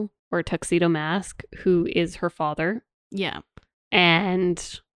Mamoru or Tuxedo Mask, who is her father. Yeah.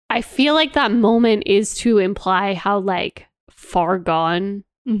 And I feel like that moment is to imply how like far gone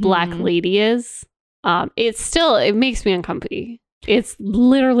Black Lady is. It makes me uncomfy. It's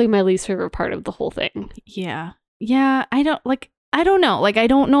literally my least favorite part of the whole thing. Yeah. Yeah. I don't know. Like, I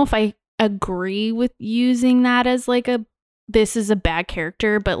don't know if I agree with using that as like this is a bad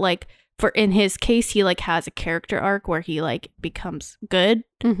character, but like in his case, he like has a character arc where he like becomes good.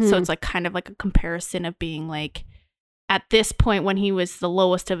 So it's like kind of like a comparison of being like, at this point when he was the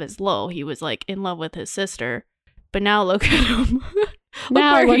lowest of his low, he was like in love with his sister, but now look at him.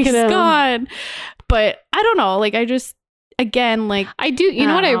 look where he's gone. But I don't know, like I just, again, like I do, you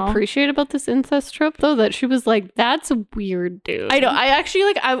know what I appreciate about this incest trope though, that she was like, that's weird, dude. I know. I actually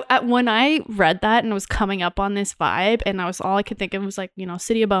like when I read that and was coming up on this vibe, and all I could think of was like, you know,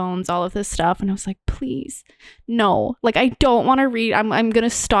 City of Bones, all of this stuff, and I was like, please, no, like I don't want to read. I'm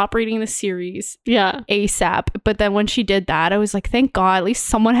gonna stop reading the series, ASAP. But then when she did that, I was like, thank God, at least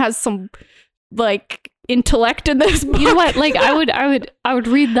someone has some like intellect in this book. You know what? Like I would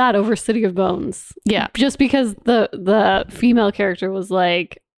read that over City of Bones. Yeah. Just because the female character was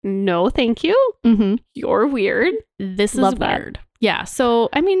like, no, thank you. You're weird. This is weird. Yeah. So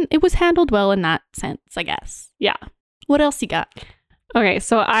I mean, it was handled well in that sense, I guess. Yeah. What else you got? Okay,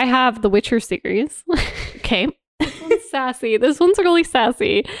 so I have the Witcher series. Okay. This one's sassy. This one's really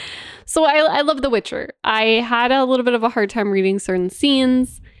sassy. So I love The Witcher. I had a little bit of a hard time reading certain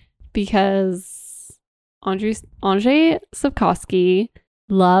scenes because Andrzej Sapkowski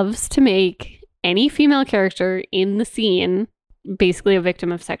loves to make any female character in the scene basically a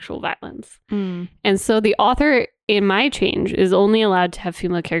victim of sexual violence. And so the author in my change is only allowed to have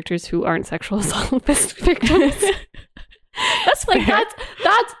female characters who aren't sexual assault victims. That's like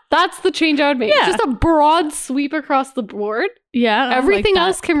that's the change I would make. Yeah. Just a broad sweep across the board. Yeah. Everything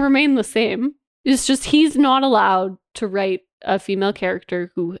else can remain the same. It's just he's not allowed to write a female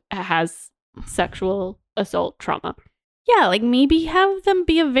character who has sexual assault trauma. Yeah, like maybe have them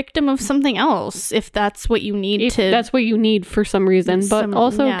be a victim of something else if that's what you need if that's what you need for some reason. But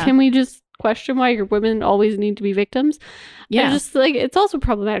also, can we just question why your women always need to be victims? Yeah. Just like, it's also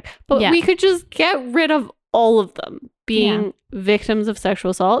problematic. But we could just get rid of all of them being victims of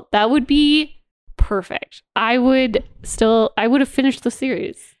sexual assault. That would be perfect. I would have finished the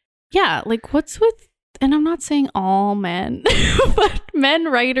series. Yeah, like what's with, and I'm not saying all men, but men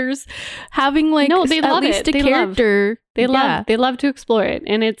writers having like they at love least it. a character. They love to explore it,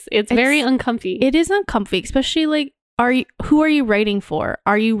 and it's very uncomfy. It is uncomfy, especially like, who are you writing for?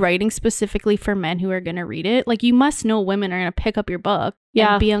 Are you writing specifically for men who are going to read it? Like, you must know women are going to pick up your book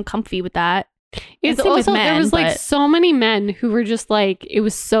and be uncomfy with that. It's also men, there was like so many men who were just like, it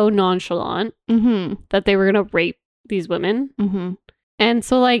was so nonchalant that they were going to rape these women. And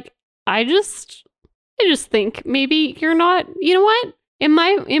so like, I just think maybe you're not, you know what?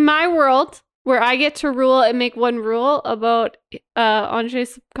 In my world where I get to rule and make one rule about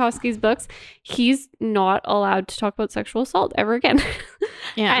Andrzej Sapkowski's books, he's not allowed to talk about sexual assault ever again.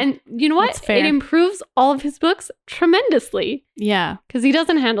 Yeah. And you know what? It improves all of his books tremendously. Yeah. Because he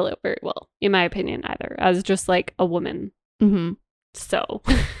doesn't handle it very well, in my opinion, either, as just like a woman. So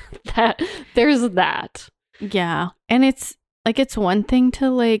there's that. Yeah. And it's like, it's one thing to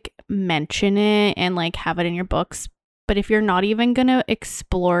like mention it and like have it in your books, but if you're not even gonna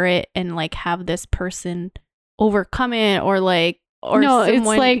explore it and like have this person overcome it, or like, or no,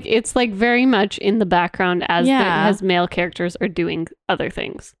 it's like very much in the background as male characters are doing other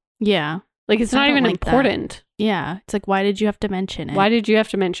things. Yeah, like it's not even like important. That. Yeah, it's like, why did you have to mention it? Why did you have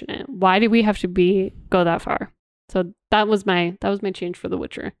to mention it? Why did we have to go that far? So that was my change for The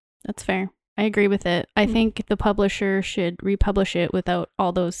Witcher. That's fair. I agree with it. I think the publisher should republish it without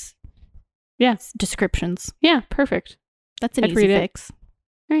all those descriptions. Yeah, perfect. That's an easy fix.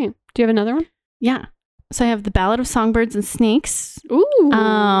 All right. Do you have another one? Yeah. So I have The Ballad of Songbirds and Snakes.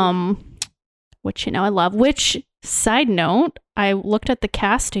 Ooh. Which, I love. Which, side note, I looked at the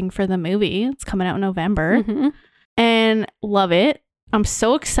casting for the movie. It's coming out in November. And love it. I'm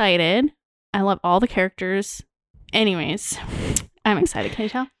so excited. I love all the characters. Anyways, I'm excited. Can you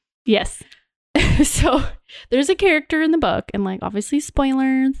tell? Yes. So there's a character in the book, and like obviously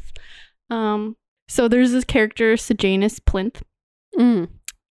spoilers. So there's this character, Sejanus Plinth.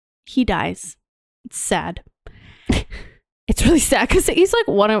 He dies. It's sad. It's really sad because he's like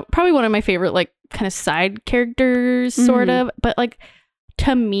probably one of my favorite like kind of side characters, sort of. But like,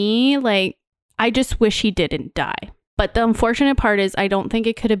 to me, like, I just wish he didn't die. But the unfortunate part is I don't think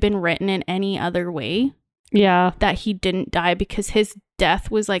it could have been written in any other way. Yeah, that he didn't die, because his death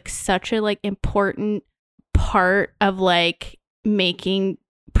was like such a like important part of like making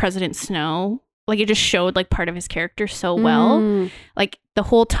President Snow. Like, it just showed like part of his character so well. Like the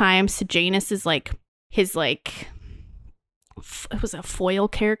whole time, Sejanus is like his like it was a foil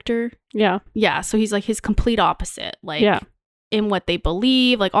character. Yeah. So he's like his complete opposite. Like in what they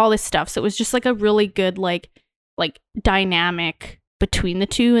believe, like all this stuff. So it was just like a really good like dynamic between the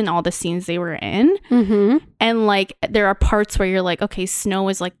two and all the scenes they were in. And like there are parts where you're like, okay, Snow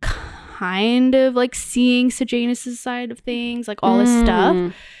is like kind of like seeing Sejanus's side of things, like all this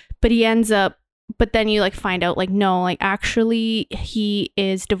stuff, but he ends up, but then you like find out like, no, like actually he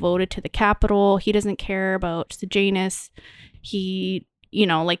is devoted to the capital. He doesn't care about Sejanus. He,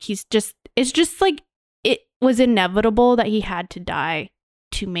 like it's just like, it was inevitable that he had to die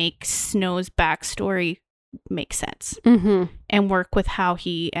to make Snow's backstory make sense and work with how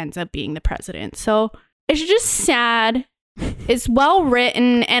he ends up being the president. So it's just sad. It's well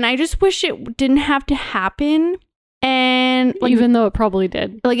written, and I just wish it didn't have to happen. And like, even though it probably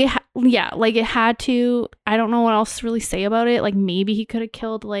did, like it had to. I don't know what else to really say about it. Like, maybe he could have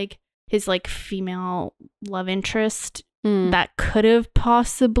killed like his like female love interest. That could have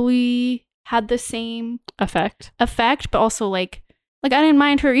possibly had the same effect, but also like I didn't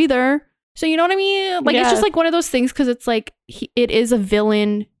mind her either. So you know what I mean? Like, it's just like one of those things, because it's like it is a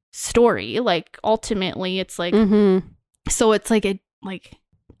villain story. Like, ultimately, it's like, so it's like,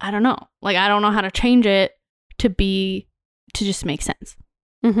 I don't know. Like, I don't know how to change it to just make sense.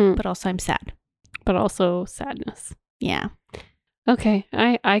 But also I'm sad. But also sadness. Yeah. Okay.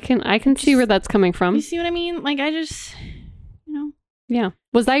 I can see where that's coming from. You see what I mean? Like, I just, Yeah.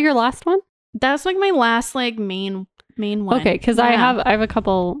 Was that your last one? That's like my last like main one. Okay, because I have a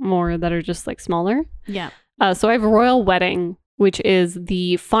couple more that are just like smaller. Yeah. So I have Royal Wedding, which is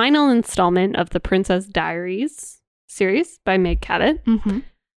the final installment of the Princess Diaries series by Meg Cabot.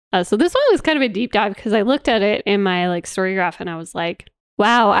 So this one was kind of a deep dive, because I looked at it in my like story graph and I was like,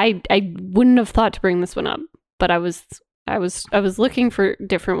 wow, I wouldn't have thought to bring this one up, but I was looking for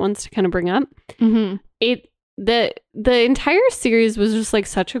different ones to kind of bring up. the entire series was just like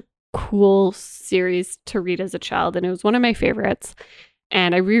such a cool series to read as a child, and it was one of my favorites.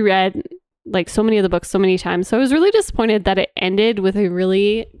 And I reread like so many of the books so many times. So I was really disappointed that it ended with a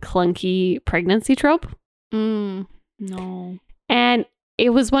really clunky pregnancy trope. No. And it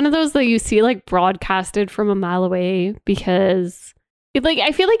was one of those that you see like broadcasted from a mile away, because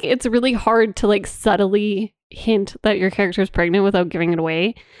I feel like it's really hard to like subtly hint that your character is pregnant without giving it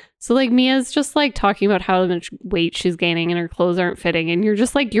away. So like Mia's just like talking about how much weight she's gaining and her clothes aren't fitting, and you're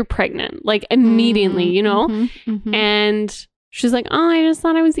just like, you're pregnant, like immediately, you know? And she's like, oh, I just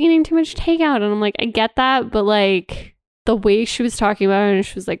thought I was eating too much takeout. And I'm like, I get that, but like the way she was talking about it, and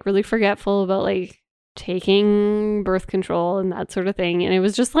she was like really forgetful about like taking birth control and that sort of thing. And it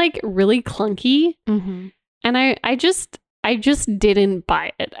was just like really clunky. And I just didn't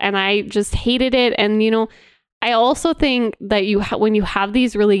buy it, and I just hated it. And, you know, I also think that when you have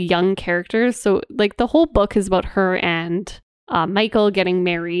these really young characters, so like the whole book is about her and Michael getting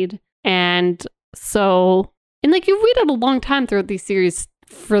married. And so, and like you waited a long time throughout these series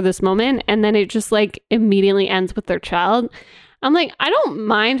for this moment, and then it just like immediately ends with their child. I'm like, I don't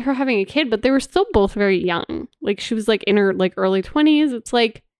mind her having a kid, but they were still both very young. Like she was like in her like early 20s. It's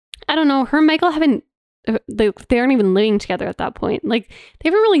like, I don't know, her and Michael they aren't even living together at that point. Like they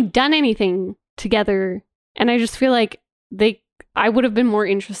haven't really done anything together. And I just feel like I would have been more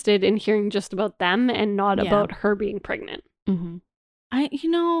interested in hearing just about them and not about her being pregnant. Why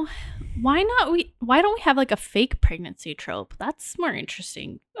don't we have like a fake pregnancy trope? That's more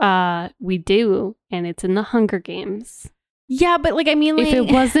interesting. We do, and it's in the Hunger Games. Yeah, but like, I mean, like, if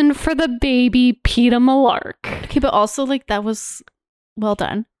it wasn't for the baby Peeta Malark. Okay, but also like that was well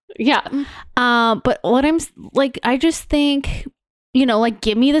done. Yeah. But what I'm like, I just think, you know, like,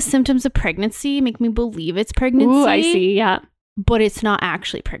 give me the symptoms of pregnancy, make me believe it's pregnancy. Ooh, I see. Yeah. But it's not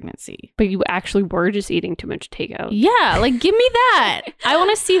actually pregnancy. But you actually were just eating too much takeout. Yeah, like give me that. I want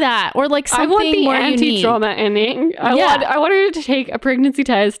to see that, or like something more unique. I want the anti-drama ending. I want her to take a pregnancy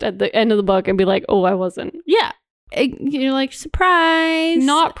test at the end of the book and be like, "Oh, I wasn't." Yeah, you're like, surprise,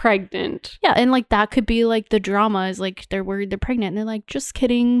 not pregnant. Yeah, and like that could be like the drama is like they're worried they're pregnant, and they're like, just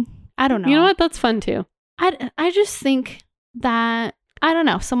kidding. I don't know. You know what? That's fun too. I just think that I don't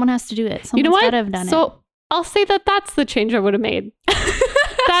know. Someone has to do it. Someone's gotta have done it. So I'll say that that's the change I would have made.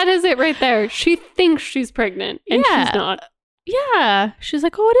 That is it right there. She thinks she's pregnant and she's not. Yeah. She's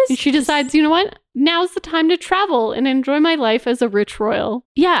like, oh, it is. And she decides, you know what? Now's the time to travel and enjoy my life as a rich royal.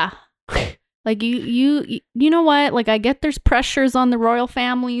 Yeah. Like you know what? Like I get there's pressures on the royal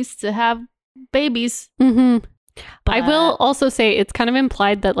families to have babies. But I will also say it's kind of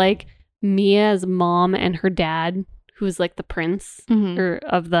implied that like Mia's mom and her dad, who is like the prince or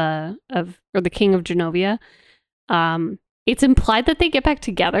the king of Genovia, it's implied that they get back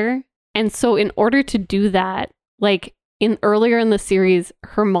together. And so in order to do that, like earlier in the series,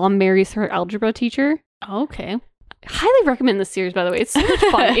 her mom marries her algebra teacher. Okay. Highly recommend this series, by the way. It's so much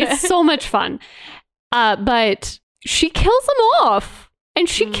fun. It's so much fun. But she kills him off. And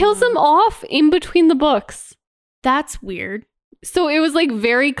she kills him off in between the books. That's weird. So it was like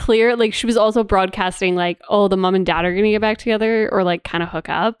very clear, like she was also broadcasting like, oh, the mom and dad are going to get back together or like kind of hook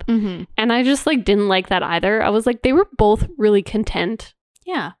up. And I just like didn't like that either. I was like, they were both really content.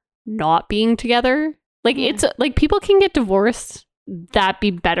 Yeah. Not being together. Like it's like people can get divorced. That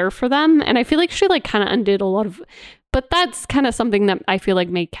be better for them. And I feel like she like kind of undid a lot of, but that's kind of something that I feel like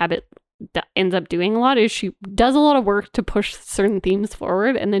May Cabot ends up doing a lot is she does a lot of work to push certain themes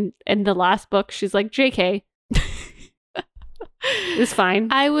forward. And then in the last book, she's like, JK. It's fine.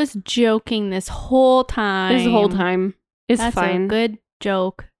 I was joking this whole time. It's That's fine. A good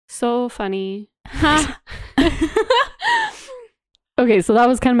joke. So funny. Okay, so that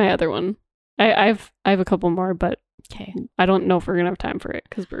was kind of my other one. I have a couple more, but okay, I don't know if we're gonna have time for it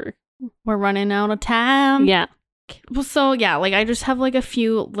because we're running out of time. Yeah. Well, so yeah, like I just have like a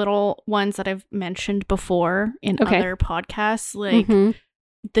few little ones that I've mentioned before in other podcasts, like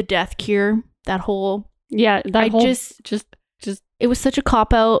the Death Cure. That whole just it was such a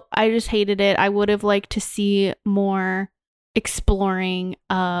cop out. I just hated it. I would have liked to see more exploring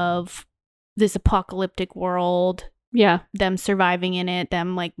of this apocalyptic world. Yeah. Them surviving in it,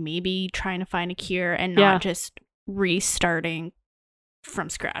 them like maybe trying to find a cure and not just restarting from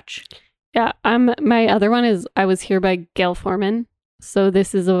scratch. Yeah. My other one is I Was Here by Gail Forman. So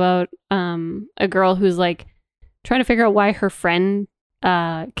this is about a girl who's like trying to figure out why her friend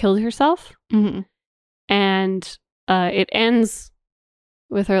killed herself. And it ends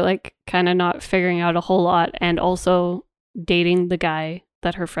with her like kind of not figuring out a whole lot and also dating the guy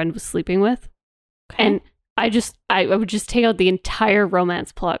that her friend was sleeping with. Okay. And I would just take out the entire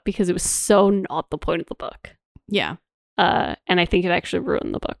romance plot because it was so not the point of the book. Yeah. And I think it actually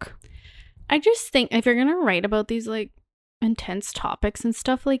ruined the book. I just think if you're going to write about these like intense topics and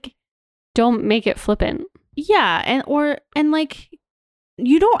stuff, like, don't make it flippant. Yeah. And like,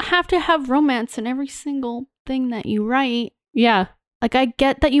 you don't have to have romance in every single thing that you write. Yeah. Like, I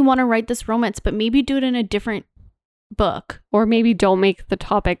get that you want to write this romance, but maybe do it in a different book. Or maybe don't make the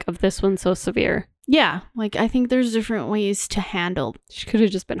topic of this one so severe. Yeah. Like, I think there's different ways to handle. She could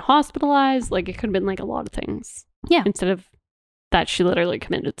have just been hospitalized. Like, it could have been like a lot of things. Yeah. Instead of that she literally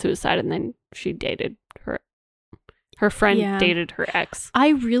committed suicide and then she dated her friend dated her ex. I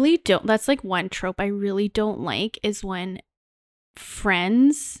really don't. That's like one trope I really don't like is when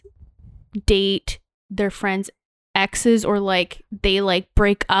friends date their friends' exes, or like they like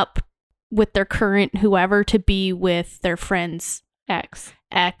break up with their current whoever to be with their friend's ex,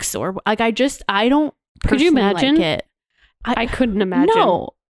 or like I don't. Could you imagine? Like it. I couldn't imagine.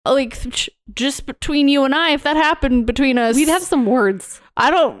 No. Like, just between you and I, if that happened between us, we'd have some words.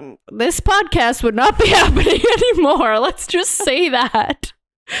 This podcast would not be happening anymore. Let's just say that.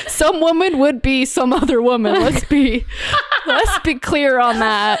 Some woman would be some other woman. Let's be clear on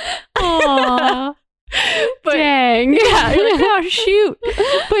that. Aww. But, dang. Yeah, you're like, oh, shoot.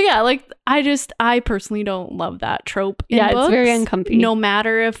 But yeah, like, I personally don't love that trope in books. It's very uncomfy. No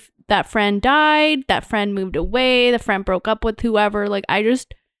matter if that friend died, that friend moved away, the friend broke up with whoever, like, I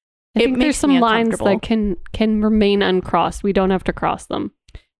think there's some lines that can remain uncrossed. We don't have to cross them.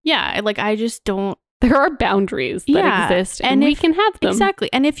 Yeah, like, I just don't. There are boundaries that exist, and we can have them. Exactly.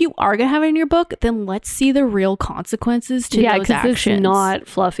 And if you are going to have it in your book, then let's see the real consequences to those actions. It's not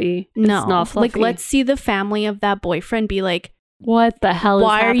fluffy. No. It's not fluffy. Like, let's see the family of that boyfriend be like, what the hell is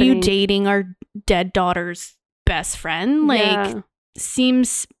happening? Why are you dating our dead daughter's best friend? Like,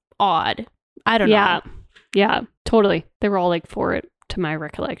 seems odd. I don't know. Yeah, totally. They were all like for it, to my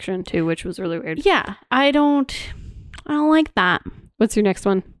recollection too, which was really weird. Yeah, I don't like that. What's your next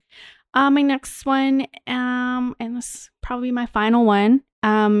one? My next one, and this is probably my final one,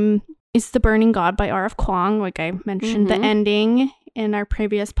 is The Burning God by R.F. Kuang. Like I mentioned the ending in our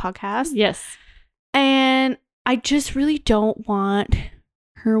previous podcast. Yes. And I just really don't want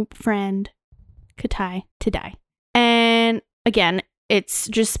her friend Katai to die. And again, it's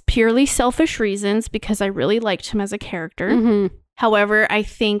just purely selfish reasons because I really liked him as a character. Mm-hmm. However, I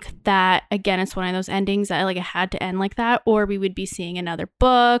think that, again, it's one of those endings that like it had to end like that, or we would be seeing another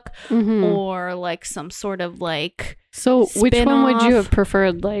book or like some sort of like So which one would you spin-off. have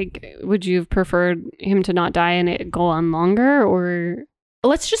preferred? Like, would you have preferred him to not die and it go on longer, or?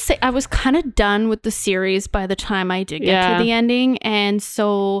 Let's just say I was kind of done with the series by the time I did get to the ending. And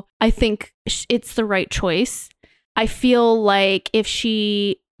so I think it's the right choice. I feel like if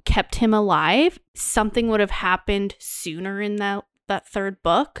she kept him alive, something would have happened sooner in that third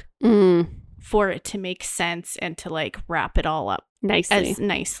book for it to make sense and to like wrap it all up as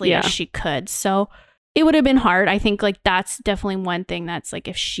nicely as she could. So it would have been hard. I think like that's definitely one thing that's like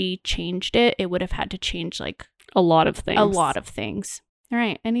if she changed it, it would have had to change like a lot of things. All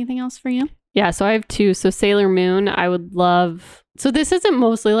right. Anything else for you? Yeah. So I have two. So Sailor Moon, I would love. So this isn't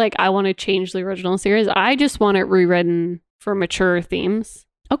mostly like I want to change the original series. I just want it rewritten for mature themes.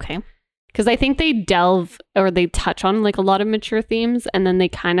 Okay. Because I think they delve or they touch on like a lot of mature themes and then they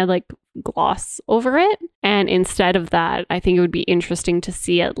kind of like gloss over it. And instead of that, I think it would be interesting to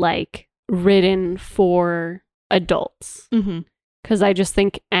see it like written for adults. Because I just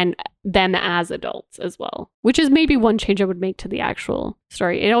think, and them as adults as well, which is maybe one change I would make to the actual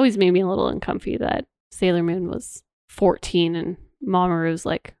story. It always made me a little uncomfy that Sailor Moon was 14 and Mamoru's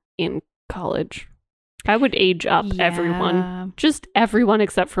like in college. I would age up everyone. Just everyone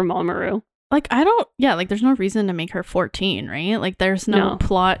except for Mamoru. Like, like, there's no reason to make her 14, right? Like, there's no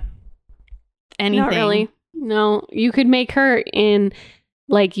plot, anything. Not really. No, you could make her in,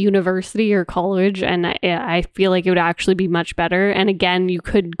 like, university or college, and I feel like it would actually be much better. And again, you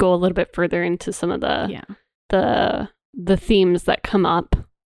could go a little bit further into some of the themes that come up,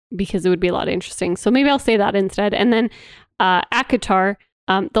 because it would be a lot interesting. So maybe I'll say that instead. And then ACOTAR,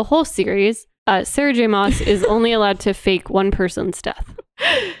 the whole series... Sarah J. Maas is only allowed to fake one person's death.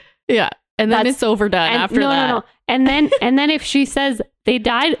 Yeah. And then it's overdone after that. No. And then if she says they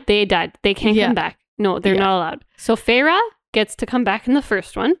died, they died. They can't come back. No, they're not allowed. So Feyre gets to come back in the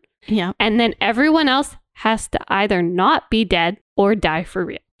first one. Yeah. And then everyone else has to either not be dead or die for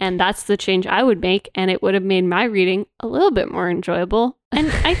real. And that's the change I would make. And it would have made my reading a little bit more enjoyable. And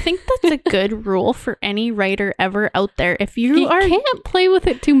I think that's a good rule for any writer ever out there. If you can't play with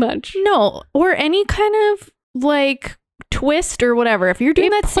it too much. No. Or any kind of like twist or whatever. If you're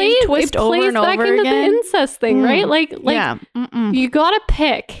doing that same twist over and over again. The incest thing, right? Like you gotta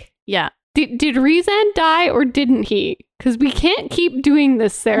pick. Yeah. Did Rezan die or didn't he? Because we can't keep doing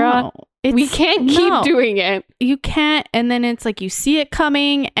this, Sarah. No, we can't keep doing it. You can't. And then it's like you see it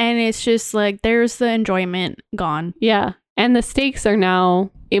coming and it's just like there's the enjoyment gone. Yeah. And the stakes are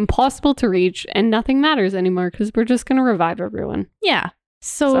now impossible to reach and nothing matters anymore because we're just going to revive everyone. Yeah.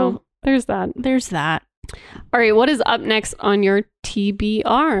 So there's that. There's that. All right. What is up next on your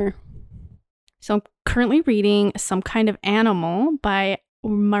TBR? So I'm currently reading Some Kind of Animal by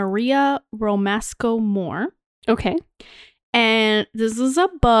Maria Romasco Moore. Okay. And this is a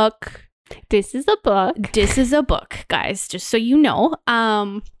book. This is a book, guys, just so you know.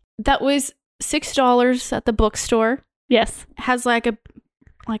 That was $6 at the bookstore. Yes. It has like a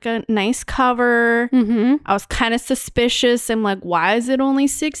nice cover. Mm-hmm. I was kind of suspicious. I'm like, why is it only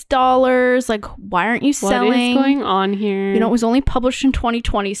 $6? Like, why aren't you selling? What is going on here? You know, it was only published in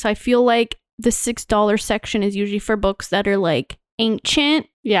 2020, so I feel like the $6 section is usually for books that are like ancient,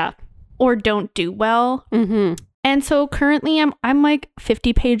 yeah, or don't do well. Mm-hmm. And so currently I'm like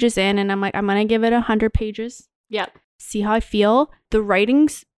 50 pages in, and I'm like, I'm gonna give it 100 pages. Yeah, see how I feel. The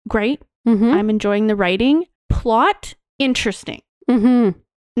writing's great. Mm-hmm. I'm enjoying the writing. Plot interesting. Mm-hmm.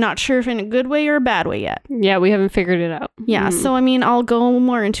 Not sure if in a good way or a bad way yet. Yeah, we haven't figured it out. Yeah, so I mean, I'll go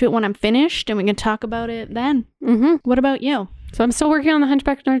more into it when I'm finished, and we can talk about it then. Mm-hmm. What about you? So I'm still working on The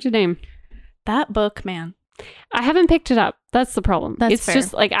Hunchback of Notre Dame. That book, man. I haven't picked it up. That's the problem. It's fair.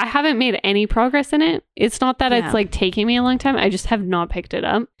 Just like I haven't made any progress in it. It's not that Yeah. it's like taking me a long time. I just have not picked it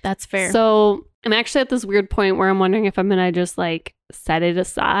up. That's fair. So I'm actually at this weird point where I'm wondering if I'm going to just like set it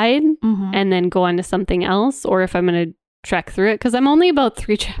aside and then go on to something else, or if I'm going to trek through it, because I'm only about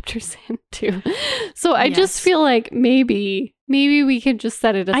 3 chapters in too. So I just feel like maybe we could just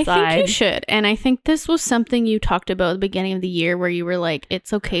set it aside. I think you should. And I think this was something you talked about at the beginning of the year where you were like,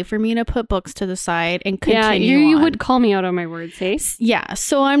 it's okay for me to put books to the side and continue you on. would call me out on my words, hey? Yeah.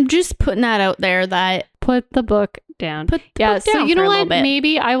 So I'm just putting that out there that put the book down. Put the book so down you know for a what? little bit.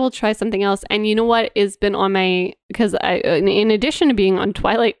 Maybe I will try something else. And you know what has been on my, because in addition to being on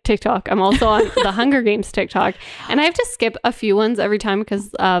Twilight TikTok, I'm also on the Hunger Games TikTok, and I have to skip a few ones every time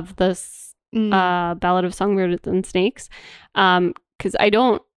because of this Ballad of Songbirds and Snakes. Because I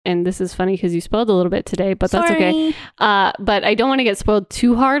don't, and this is funny because you spoiled a little bit today, but that's okay. But I don't want to get spoiled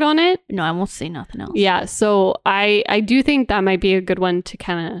too hard on it. No, I won't say nothing else. Yeah, so I do think that might be a good one to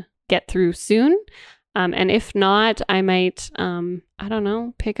kind of get through soon. And if not, I might, I don't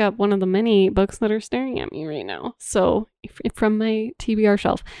know, pick up one of the many books that are staring at me right now. So from my TBR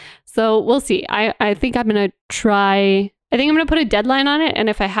shelf. So we'll see. I think I'm going to try, I think I'm going to put a deadline on it. And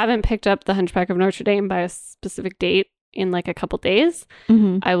if I haven't picked up The Hunchback of Notre Dame by a specific date in like a couple days,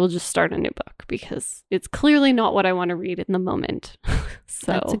 I will just start a new book because it's clearly not what I want to read in the moment.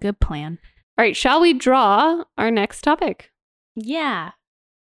 So that's a good plan. All right. Shall we draw our next topic? Yeah.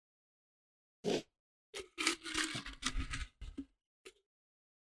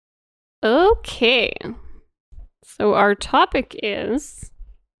 Okay, so our topic is,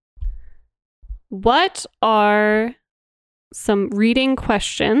 what are some reading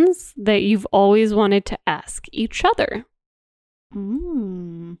questions that you've always wanted to ask each other?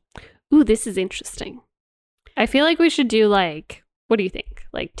 Ooh, this is interesting. I feel like we should do like, what do you think?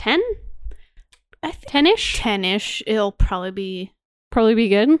 Like 10? 10-ish? 10-ish. It'll probably be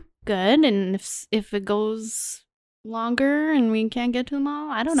good. Good. And if it goes longer and we can't get to them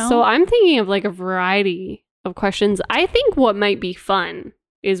all, I don't know. So I'm thinking of like a variety of questions. I think what might be fun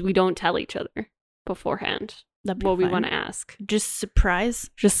is we don't tell each other beforehand what we want to ask. Just surprise.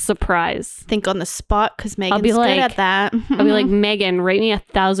 Think on the spot, because Megan's good at that. I'll be like, Megan, write me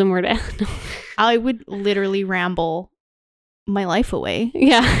 1,000-word essay. I would literally ramble my life away.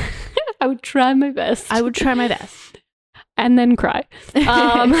 Yeah. I would try my best. And then cry.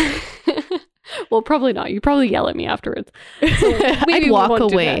 Well, probably not. You probably yell at me afterwards. So I'd walk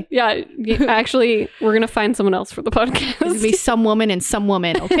away. Yeah. Actually, we're going to find someone else for the podcast. It's going to be some woman and some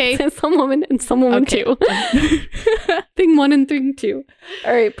woman, okay? Some woman and some woman too. Thing 1 and thing 2.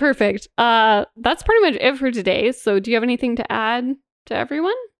 All right, perfect. That's pretty much it for today. So do you have anything to add to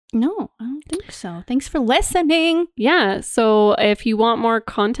everyone? No, I don't think so. Thanks for listening. Yeah. So if you want more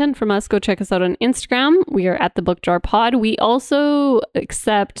content from us, go check us out on Instagram. We are at the Book Jar Pod. We also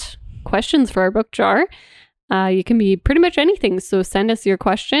accept questions for our book jar. You can be pretty much anything. So send us your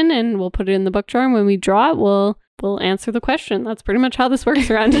question and we'll put it in the book jar. And when we draw it, we'll answer the question. That's pretty much how this works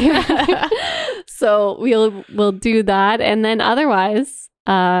around here. So we'll do that. And then otherwise,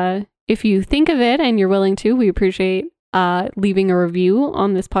 if you think of it and you're willing to, we appreciate leaving a review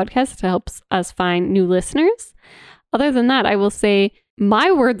on this podcast. It helps us find new listeners. Other than that, I will say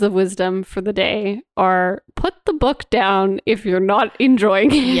My words of wisdom for the day are put the book down if you're not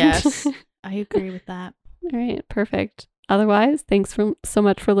enjoying it. Yes, I agree with that. All right, perfect. Otherwise, thanks so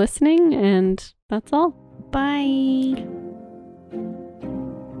much for listening, and that's all. Bye.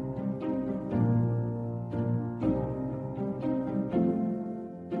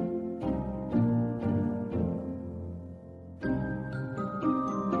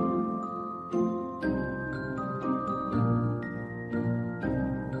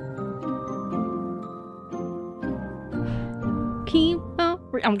 Keep on.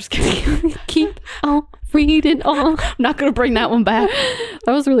 I'm just kidding. Keep on reading on. I'm not gonna bring that one back.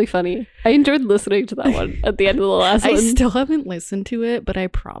 That was really funny. I enjoyed listening to that one at the end of the last one. I still haven't listened to it, but I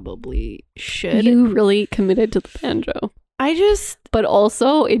probably should. You really committed to the banjo. But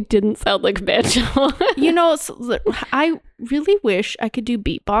also, it didn't sound like banjo. I really wish I could do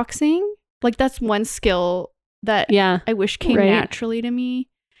beatboxing. Like, that's one skill that I wish came naturally to me.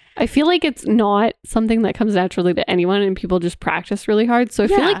 I feel like it's not something that comes naturally to anyone, and people just practice really hard. So I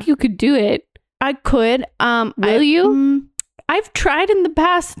feel like you could do it. I could. Will you? I've tried in the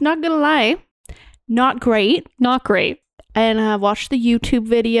past, not gonna lie. Not great. Not great. And I've watched the YouTube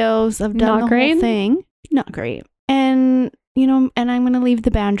videos. I've done the whole thing. Not great. And, and I'm going to leave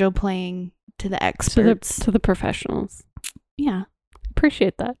the banjo playing to the experts. To the professionals. Yeah.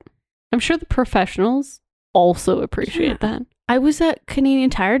 Appreciate that. I'm sure the professionals also appreciate that. I was at Canadian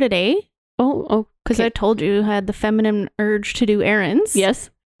Tire today. Oh, because I told you I had the feminine urge to do errands. Yes.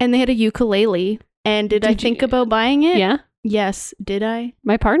 And they had a ukulele. And did I think about buying it? Yeah. Yes. Did I?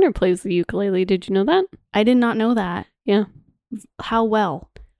 My partner plays the ukulele. Did you know that? I did not know that. Yeah. How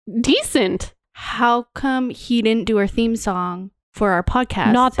well? Decent. How come he didn't do our theme song for our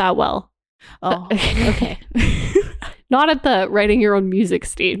podcast? Not that well. Oh, okay. Not at the writing your own music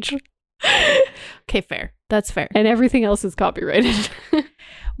stage. Okay, fair. That's fair. And everything else is copyrighted.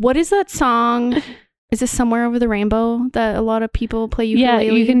 What is that song? Is it Somewhere Over the Rainbow that a lot of people play ukulele?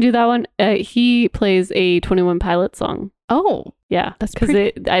 Yeah, you can do that one. He plays a 21 Pilots song. Oh. Yeah. That's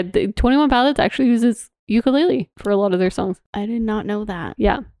because 21 Pilots actually uses ukulele for a lot of their songs. I did not know that.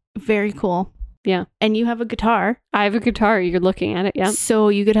 Yeah. Very cool. Yeah. And you have a guitar. I have a guitar. You're looking at it. Yeah. So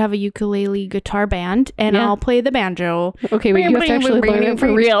you could have a ukulele guitar band and I'll play the banjo. Okay, wait, you have to actually learn it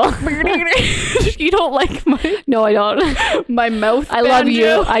for real. You don't like my... No, I don't. My mouth banjo? I love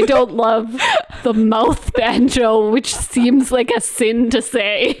you. I don't love the mouth banjo, which seems like a sin to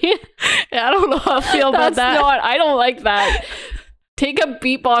say. I don't know how I feel about that. I don't like that. Take a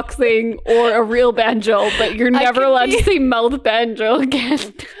beatboxing or a real banjo, but you're never allowed to say mouth banjo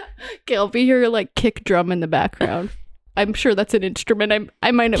again. Okay, I'll be here like kick drum in the background. I'm sure that's an instrument. I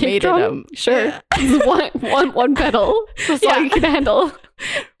might have made it. Sure. one pedal. That's all you can handle.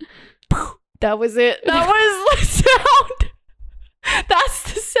 That was it. That was the sound.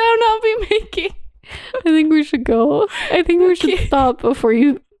 That's the sound I'll be making. I think we should go. I think we should stop before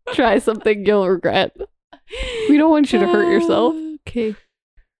you try something you'll regret. We don't want you to hurt yourself. Okay.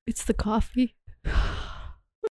 It's the coffee.